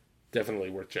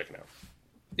worth checking out.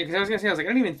 Yeah, because I was going to say, I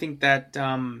don't even think that,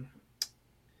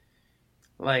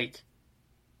 like,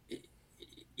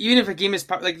 even if a game is,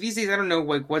 like, these days I don't know,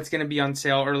 like, what's going to be on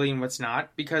sale early and what's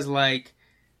not, because, like,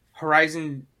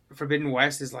 Horizon Forbidden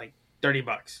West is like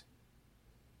 $30,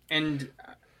 and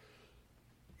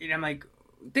I'm like,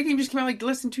 that game just came out like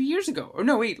less than 2 years ago, or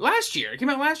no, wait, last year. It came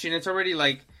out last year, and it's already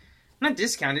like not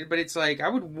discounted, but it's like I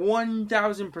would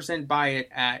 1,000% buy it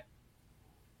at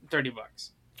 $30.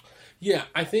 Yeah,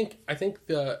 I think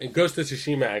the Ghost of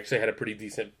Tsushima actually had a pretty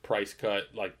decent price cut,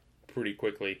 like pretty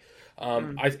quickly.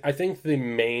 I think the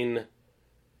main,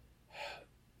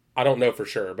 I don't know for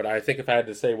sure, but I think if I had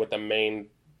to say what the main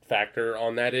factor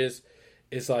on that is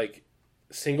like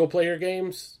single player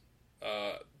games,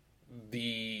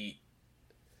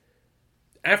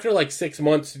 after like 6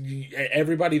 months,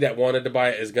 everybody that wanted to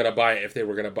buy it is going to buy it if they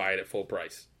were going to buy it at full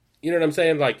price. You know what I'm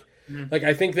saying? Like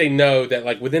I think they know that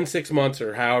like within 6 months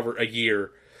or however a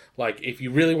year, like if you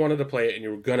really wanted to play it and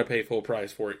you were going to pay full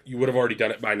price for it, you would have already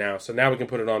done it by now. So now we can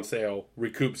put it on sale,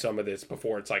 recoup some of this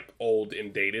before it's like old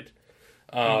and dated.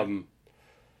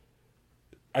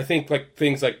 I think like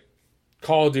things like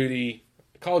Call of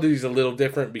Duty's a little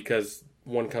different because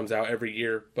one comes out every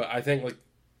year, but I think like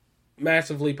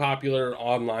massively popular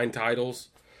online titles,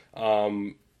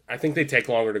 I think they take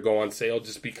longer to go on sale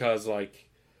just because like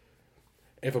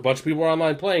if a bunch of people are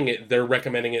online playing it, they're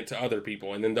recommending it to other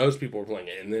people, and then those people are playing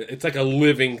it, and it's like a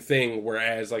living thing.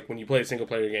 Whereas like when you play a single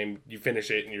player game, you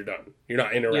finish it and you're done. You're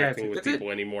not interacting with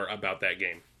people anymore about that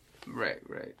game. Right.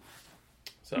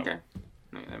 So. Okay.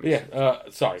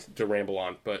 Sorry to ramble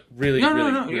on, but really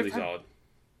solid.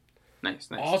 Nice.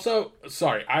 Also,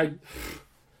 sorry, I'm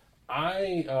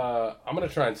gonna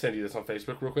try and send you this on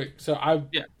Facebook real quick. So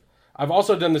I've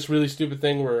also done this really stupid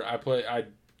thing where I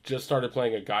just started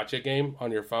playing a gacha game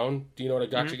on your phone. Do you know what a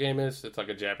gacha game is? It's like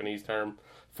a Japanese term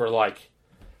for like,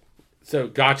 so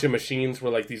gacha machines were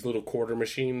like these little quarter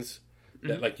machines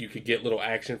that like you could get little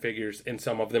action figures, and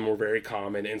some of them were very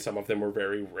common and some of them were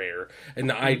very rare. And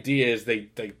the idea is they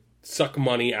suck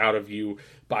money out of you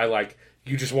by like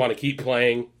you just want to keep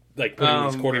playing, like putting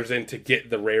these quarters in to get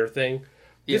the rare thing.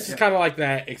 This is kind of like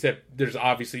that, except there's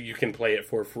obviously you can play it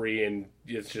for free and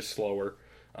it's just slower.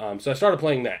 So I started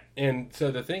playing that, and so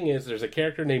the thing is, there's a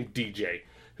character named DJ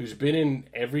who's been in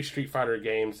every Street Fighter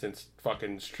game since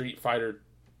fucking Street Fighter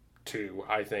 2,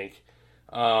 I think.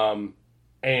 And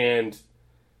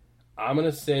I'm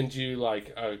gonna send you like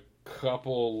a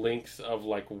couple links of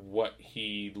like what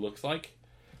he looks like.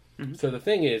 Mm-hmm. So the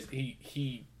thing is,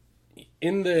 he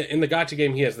in the gacha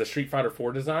game, he has the Street Fighter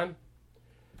 4 design,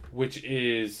 which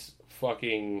is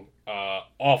fucking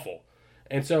awful.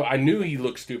 And so I knew he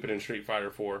looked stupid in Street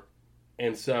Fighter 4.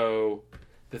 And so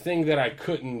the thing that I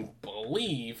couldn't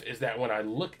believe is that when I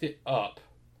looked it up,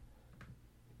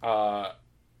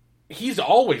 he's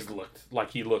always looked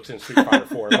like he looks in Street Fighter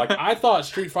 4. Like, I thought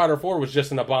Street Fighter 4 was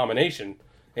just an abomination,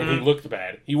 and he looked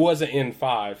bad. He wasn't in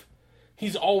 5.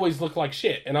 He's always looked like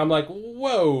shit. And I'm like,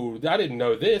 whoa, I didn't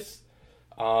know this.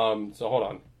 So hold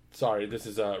on. Sorry, this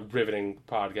is a riveting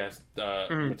podcast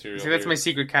material. See, that's my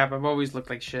secret, Cap. I've always looked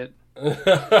like shit.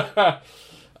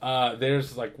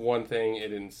 There's like one thing, it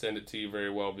didn't send it to you very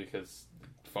well because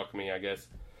fuck me, I guess.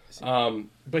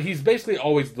 But he's basically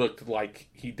always looked like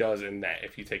he does in that.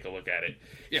 If you take a look at it,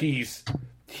 yeah.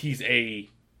 He's a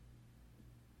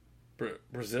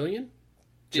Brazilian,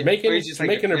 Jamaican,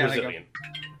 Jamaican or Brazilian.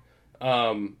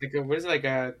 What is it, like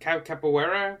a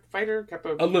capoeira fighter?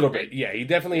 A little bit, yeah. He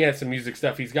definitely has some music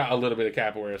stuff. He's got a little bit of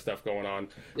capoeira stuff going on,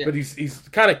 but he's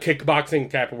kind of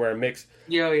kickboxing capoeira mix.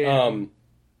 Yeah.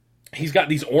 He's got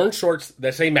these orange shorts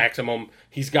that say Maximum.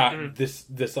 He's got this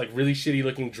like really shitty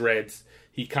looking dreads.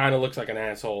 He kind of looks like an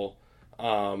asshole.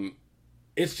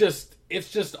 It's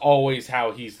just always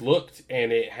how he's looked,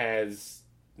 and it has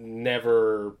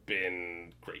never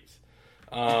been great.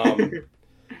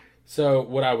 So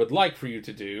what I would like for you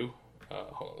to do,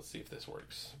 hold on, let's see if this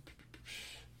works.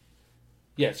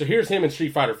 Yeah, so here's him in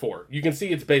Street Fighter 4. You can see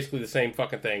it's basically the same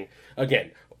fucking thing.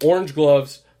 Again, orange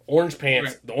gloves, orange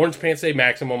pants. Right. The orange pants say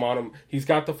Maximum on him. He's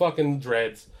got the fucking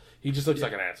dreads. He just looks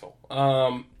like an asshole.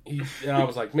 And I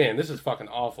was like, man, this is fucking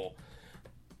awful.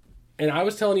 And I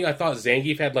was telling you, I thought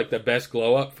Zangief had like the best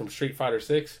glow up from Street Fighter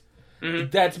 6. Mm-hmm.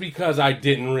 That's because I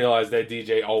didn't realize that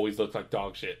DJ always looked like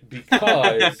dog shit.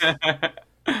 Because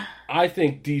I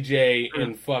think DJ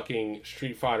in fucking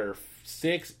Street Fighter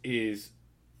 6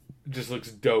 just looks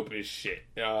dope as shit.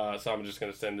 So I'm just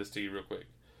going to send this to you real quick.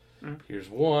 Here's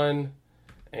one.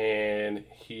 And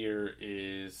here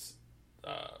is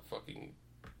fucking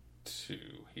 2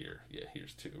 here. Yeah,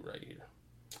 here's 2 right here.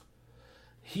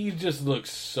 He just looks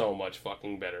so much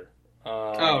fucking better.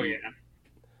 Oh, yeah.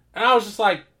 And I was just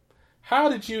like, how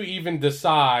did you even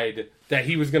decide that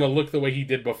he was going to look the way he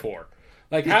did before?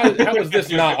 Like, how was this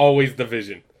not always the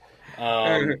vision?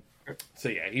 So,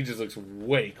 yeah, he just looks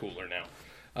way cooler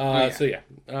now. So,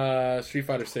 yeah. Street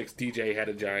Fighter 6, DJ had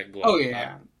a giant glow up. Oh,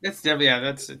 yeah. That's definitely,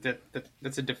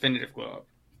 that's a definitive glow up.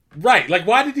 Right. Like,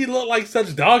 why did he look like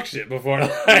such dog shit before?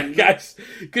 Like, guys,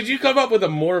 could you come up with a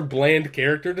more bland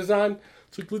character design?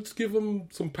 It's like, let's give him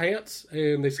some pants,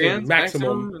 and they say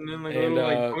Maximum, and then like a little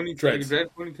like ponytail, red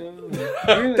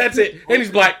ponytail. That's it. And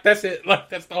he's black. That's it. Like,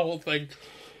 that's the whole thing.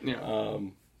 Yeah.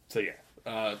 So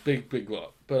yeah, big glow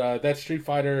up. But that's Street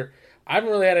Fighter. I haven't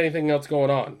really had anything else going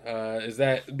on. Is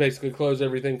that basically close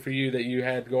everything for you that you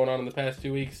had going on in the past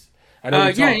 2 weeks? I know.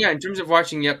 Yeah. In terms of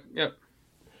watching, yep.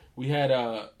 We had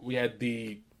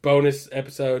the bonus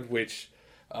episode, which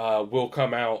will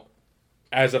come out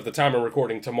as of the time of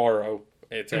recording tomorrow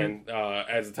at 10.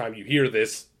 As the time you hear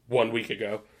this, 1 week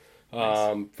ago,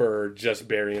 for Just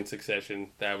Barry in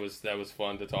Succession. That was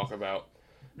fun to talk about.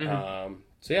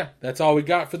 So yeah, that's all we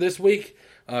got for this week.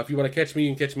 If you want to catch me,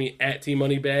 you can catch me at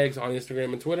TMoneybags on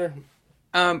Instagram and Twitter.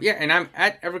 Yeah, and I'm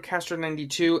at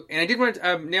Evercaster92. And I did want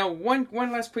to nail one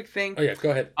last quick thing. Oh yeah, go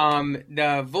ahead.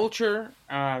 The Vulture,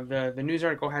 the news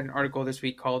article had an article this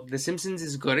week called "The Simpsons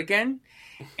is Good Again,"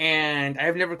 and I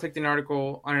have never clicked on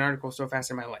an article so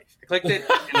fast in my life. I clicked it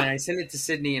and I sent it to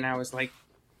Sydney, and I was like,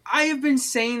 I have been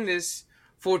saying this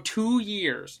for 2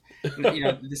 years.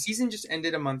 The season just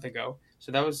ended a month ago,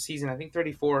 so that was season I think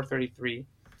 34 or 33,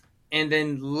 and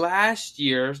then last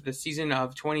year, the season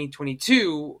of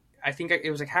 2022. I think it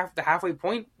was like the halfway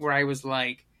point where I was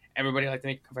like, everybody, I'd like to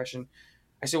make a confession.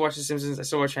 I still watch The Simpsons. I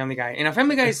still watch Family Guy. And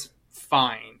Family Guy is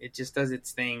fine. It just does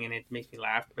its thing and it makes me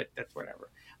laugh, but that's whatever.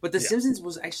 But The Simpsons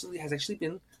has actually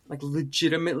been like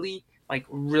legitimately like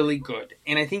really good.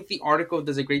 And I think the article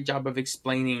does a great job of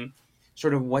explaining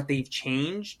sort of what they've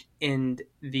changed in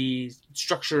the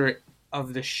structure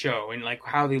of the show and like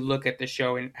how they look at the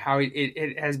show and how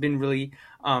it has been really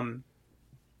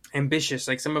ambitious.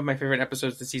 Like some of my favorite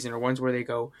episodes this season are ones where they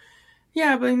go,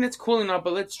 yeah, but that's cool enough,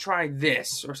 but let's try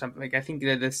this or something. Like I think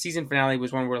the season finale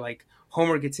was one where like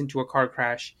Homer gets into a car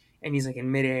crash and he's like in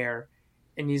midair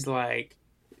and he's like,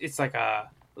 it's like a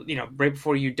right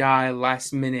before you die,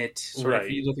 last minute, sort of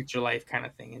Right. you look at your life kind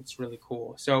of thing. It's really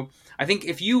cool. So I think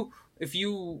if you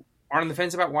are on the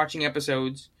fence about watching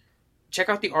episodes, check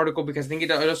out the article, because I think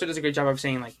it also does a great job of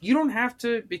saying, like, you don't have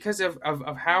to, because of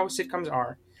how sitcoms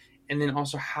are, and then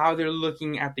also how they're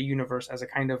looking at the universe as a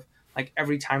kind of, like,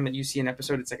 every time that you see an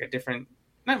episode, it's like a different,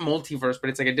 not multiverse, but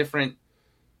it's like a different,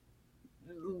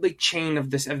 like, chain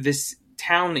of this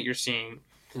town that you're seeing.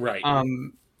 Right.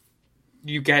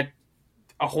 You get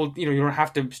a whole, you don't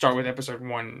have to start with episode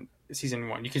 1, season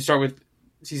 1. You can start with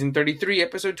season 33,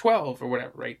 episode 12 or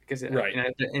whatever, right? Because Right.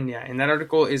 And that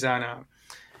article is on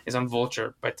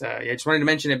Vulture. But I just wanted to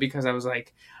mention it because I was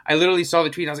like, I literally saw the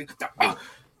tweet and I was like, oh,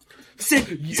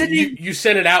 you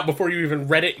sent it out before you even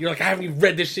read it. You're like, I haven't even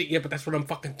read this shit yet, but that's what I'm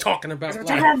fucking talking about.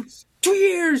 Like, 2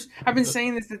 years I've been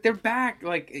saying this, that they're back.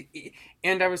 Like,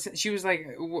 and she was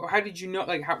like, how did you know?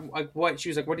 Like, how, like, what? She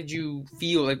was like, what did you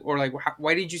feel like, or like,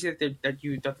 why did you say that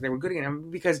you thought that they were good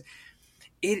again? Because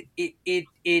an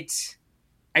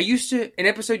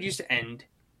episode used to end,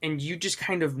 and you just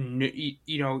kind of it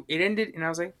ended, and I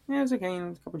was like, yeah, it's okay,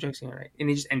 a couple jokes here, right?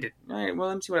 And it just ended. All right, well,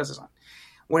 let me see what else is on.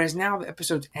 Whereas now the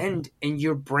episodes end, and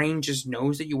your brain just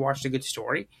knows that you watched a good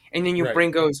story, and then your brain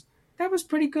goes, that was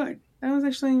pretty good. That was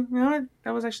actually,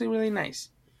 that was actually really nice.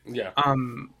 Yeah.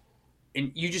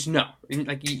 And you just know,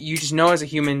 like, you just know as a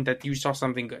human that you saw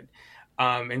something good.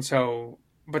 And I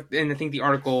think the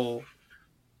article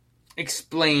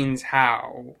explains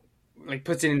how, like,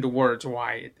 puts it into words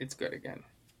why it's good again.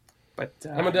 But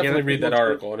I'm gonna definitely read that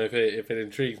article, and if it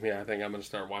intrigues me, I think I'm gonna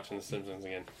start watching The Simpsons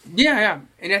again. Yeah,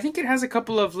 and I think it has a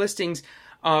couple of listings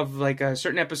of, like,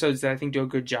 certain episodes that I think do a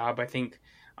good job. I think,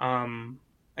 and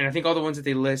I think all the ones that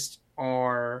they list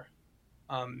are,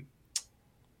 like,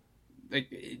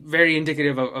 very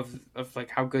indicative of like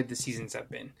how good the seasons have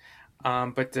been.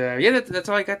 That's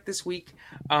all I got this week.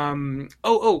 One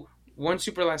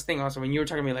super last thing also, when you were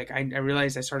talking to me, like, I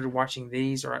realized I started watching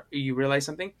these, or you realized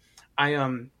something.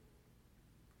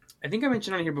 I think I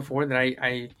mentioned on here before that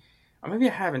or maybe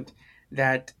I haven't,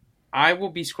 that I will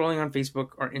be scrolling on Facebook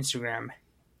or Instagram,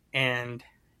 and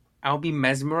I'll be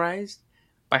mesmerized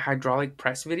by hydraulic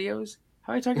press videos.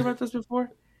 Have I talked about this before?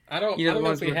 I don't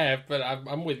know if we have, but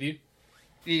I'm with you.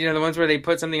 The ones where they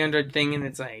put something under a thing and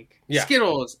it's like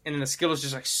Skittles, and then the Skittles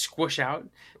just like squish out.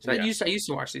 So I used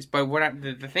to watch these, but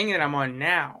the thing that I'm on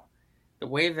now, the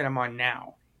wave that I'm on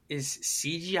now, is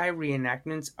CGI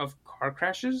reenactments of car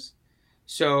crashes.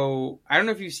 So I don't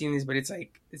know if you've seen these, but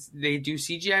they do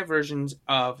CGI versions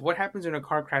of what happens when a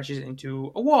car crashes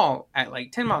into a wall at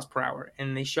like 10 miles per hour,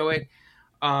 and they show it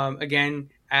again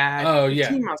at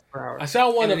 15 miles per hour. I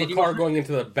saw one of a car going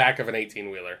into the back of an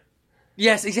 18-wheeler.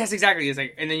 Yes, exactly. It's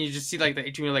like, and then you just see like the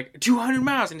 18-wheeler like 200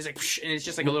 miles, and it's like, and it's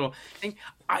just like a little thing.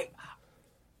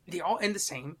 They all end the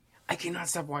same. I cannot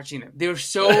stop watching them. They're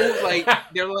so like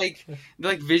they're like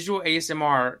visual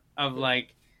ASMR of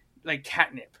like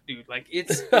catnip, dude. Like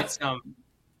it's I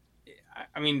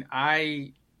mean,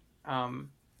 I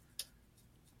don't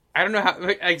know how,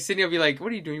 like, Sydney will be like,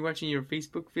 what are you doing? You watching your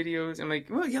Facebook videos? I'm like,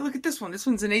 well, yeah, look at this one. This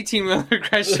one's an 18-wheeler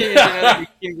crashing into another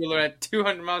 18-wheeler at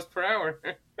 200 miles per hour.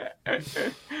 And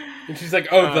she's like,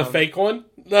 oh, the fake one?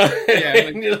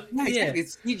 Exactly.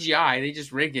 It's CGI. They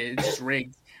just rig it. It's just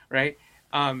rigged, right?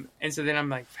 And so then I'm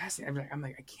like, fascinated. I'm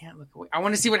like, I can't look away. I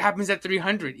want to see what happens at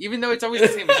 300, even though it's always the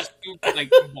same. It's just two, like,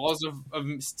 balls of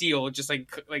steel, just like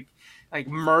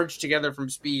merged together from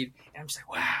speed. And I'm just like,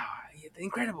 wow,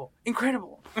 incredible.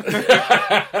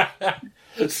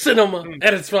 Cinema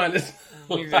at its finest.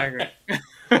 Exactly.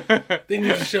 They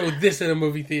need to show this in a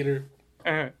movie theater.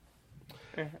 But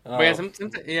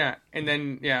and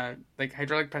then like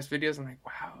hydraulic press videos. I'm like,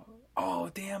 wow. Oh,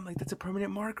 damn, like, that's a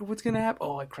permanent marker. What's going to happen?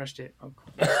 Oh, I crushed it. Oh,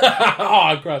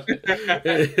 I crushed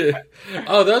it.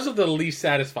 Oh, those are the least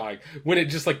satisfying. When it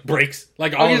just, like, breaks.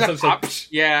 Like, all of a sudden,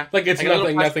 like, it's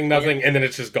like nothing, and then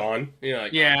it's just gone. You know,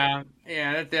 like,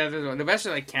 that's one. The best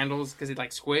are, like, candles, because it,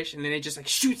 like, squish, and then it just, like,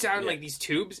 shoots out in, like, these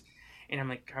tubes. And I'm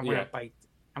like, I'm going to bite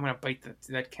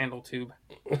that candle tube.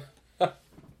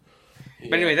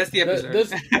 But anyway, that's the episode.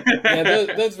 Those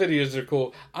videos are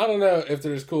cool. I don't know if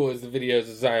they're as cool as the videos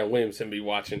of Zion Williamson be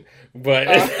watching, but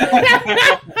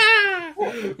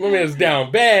my man's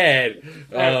down bad.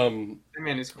 That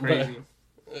man is crazy.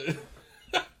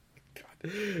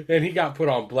 And he got put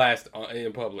on blast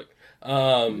in public.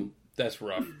 That's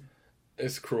rough.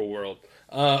 It's a cruel world.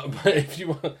 But if you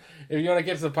want to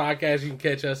catch the podcast, you can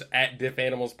catch us at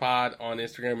DiffAnimalsPod on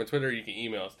Instagram and Twitter. You can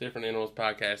email us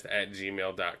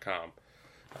differentanimalspodcast@gmail.com.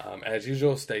 As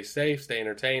usual, stay safe, stay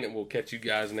entertained, and we'll catch you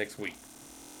guys next week.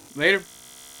 Later.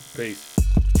 Peace.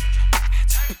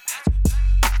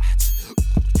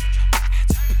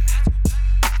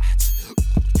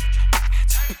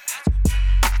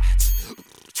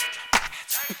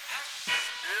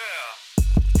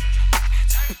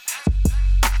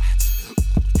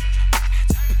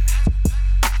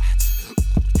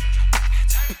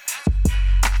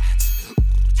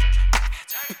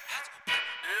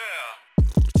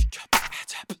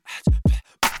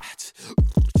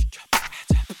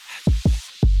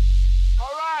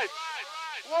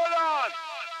 Hold on.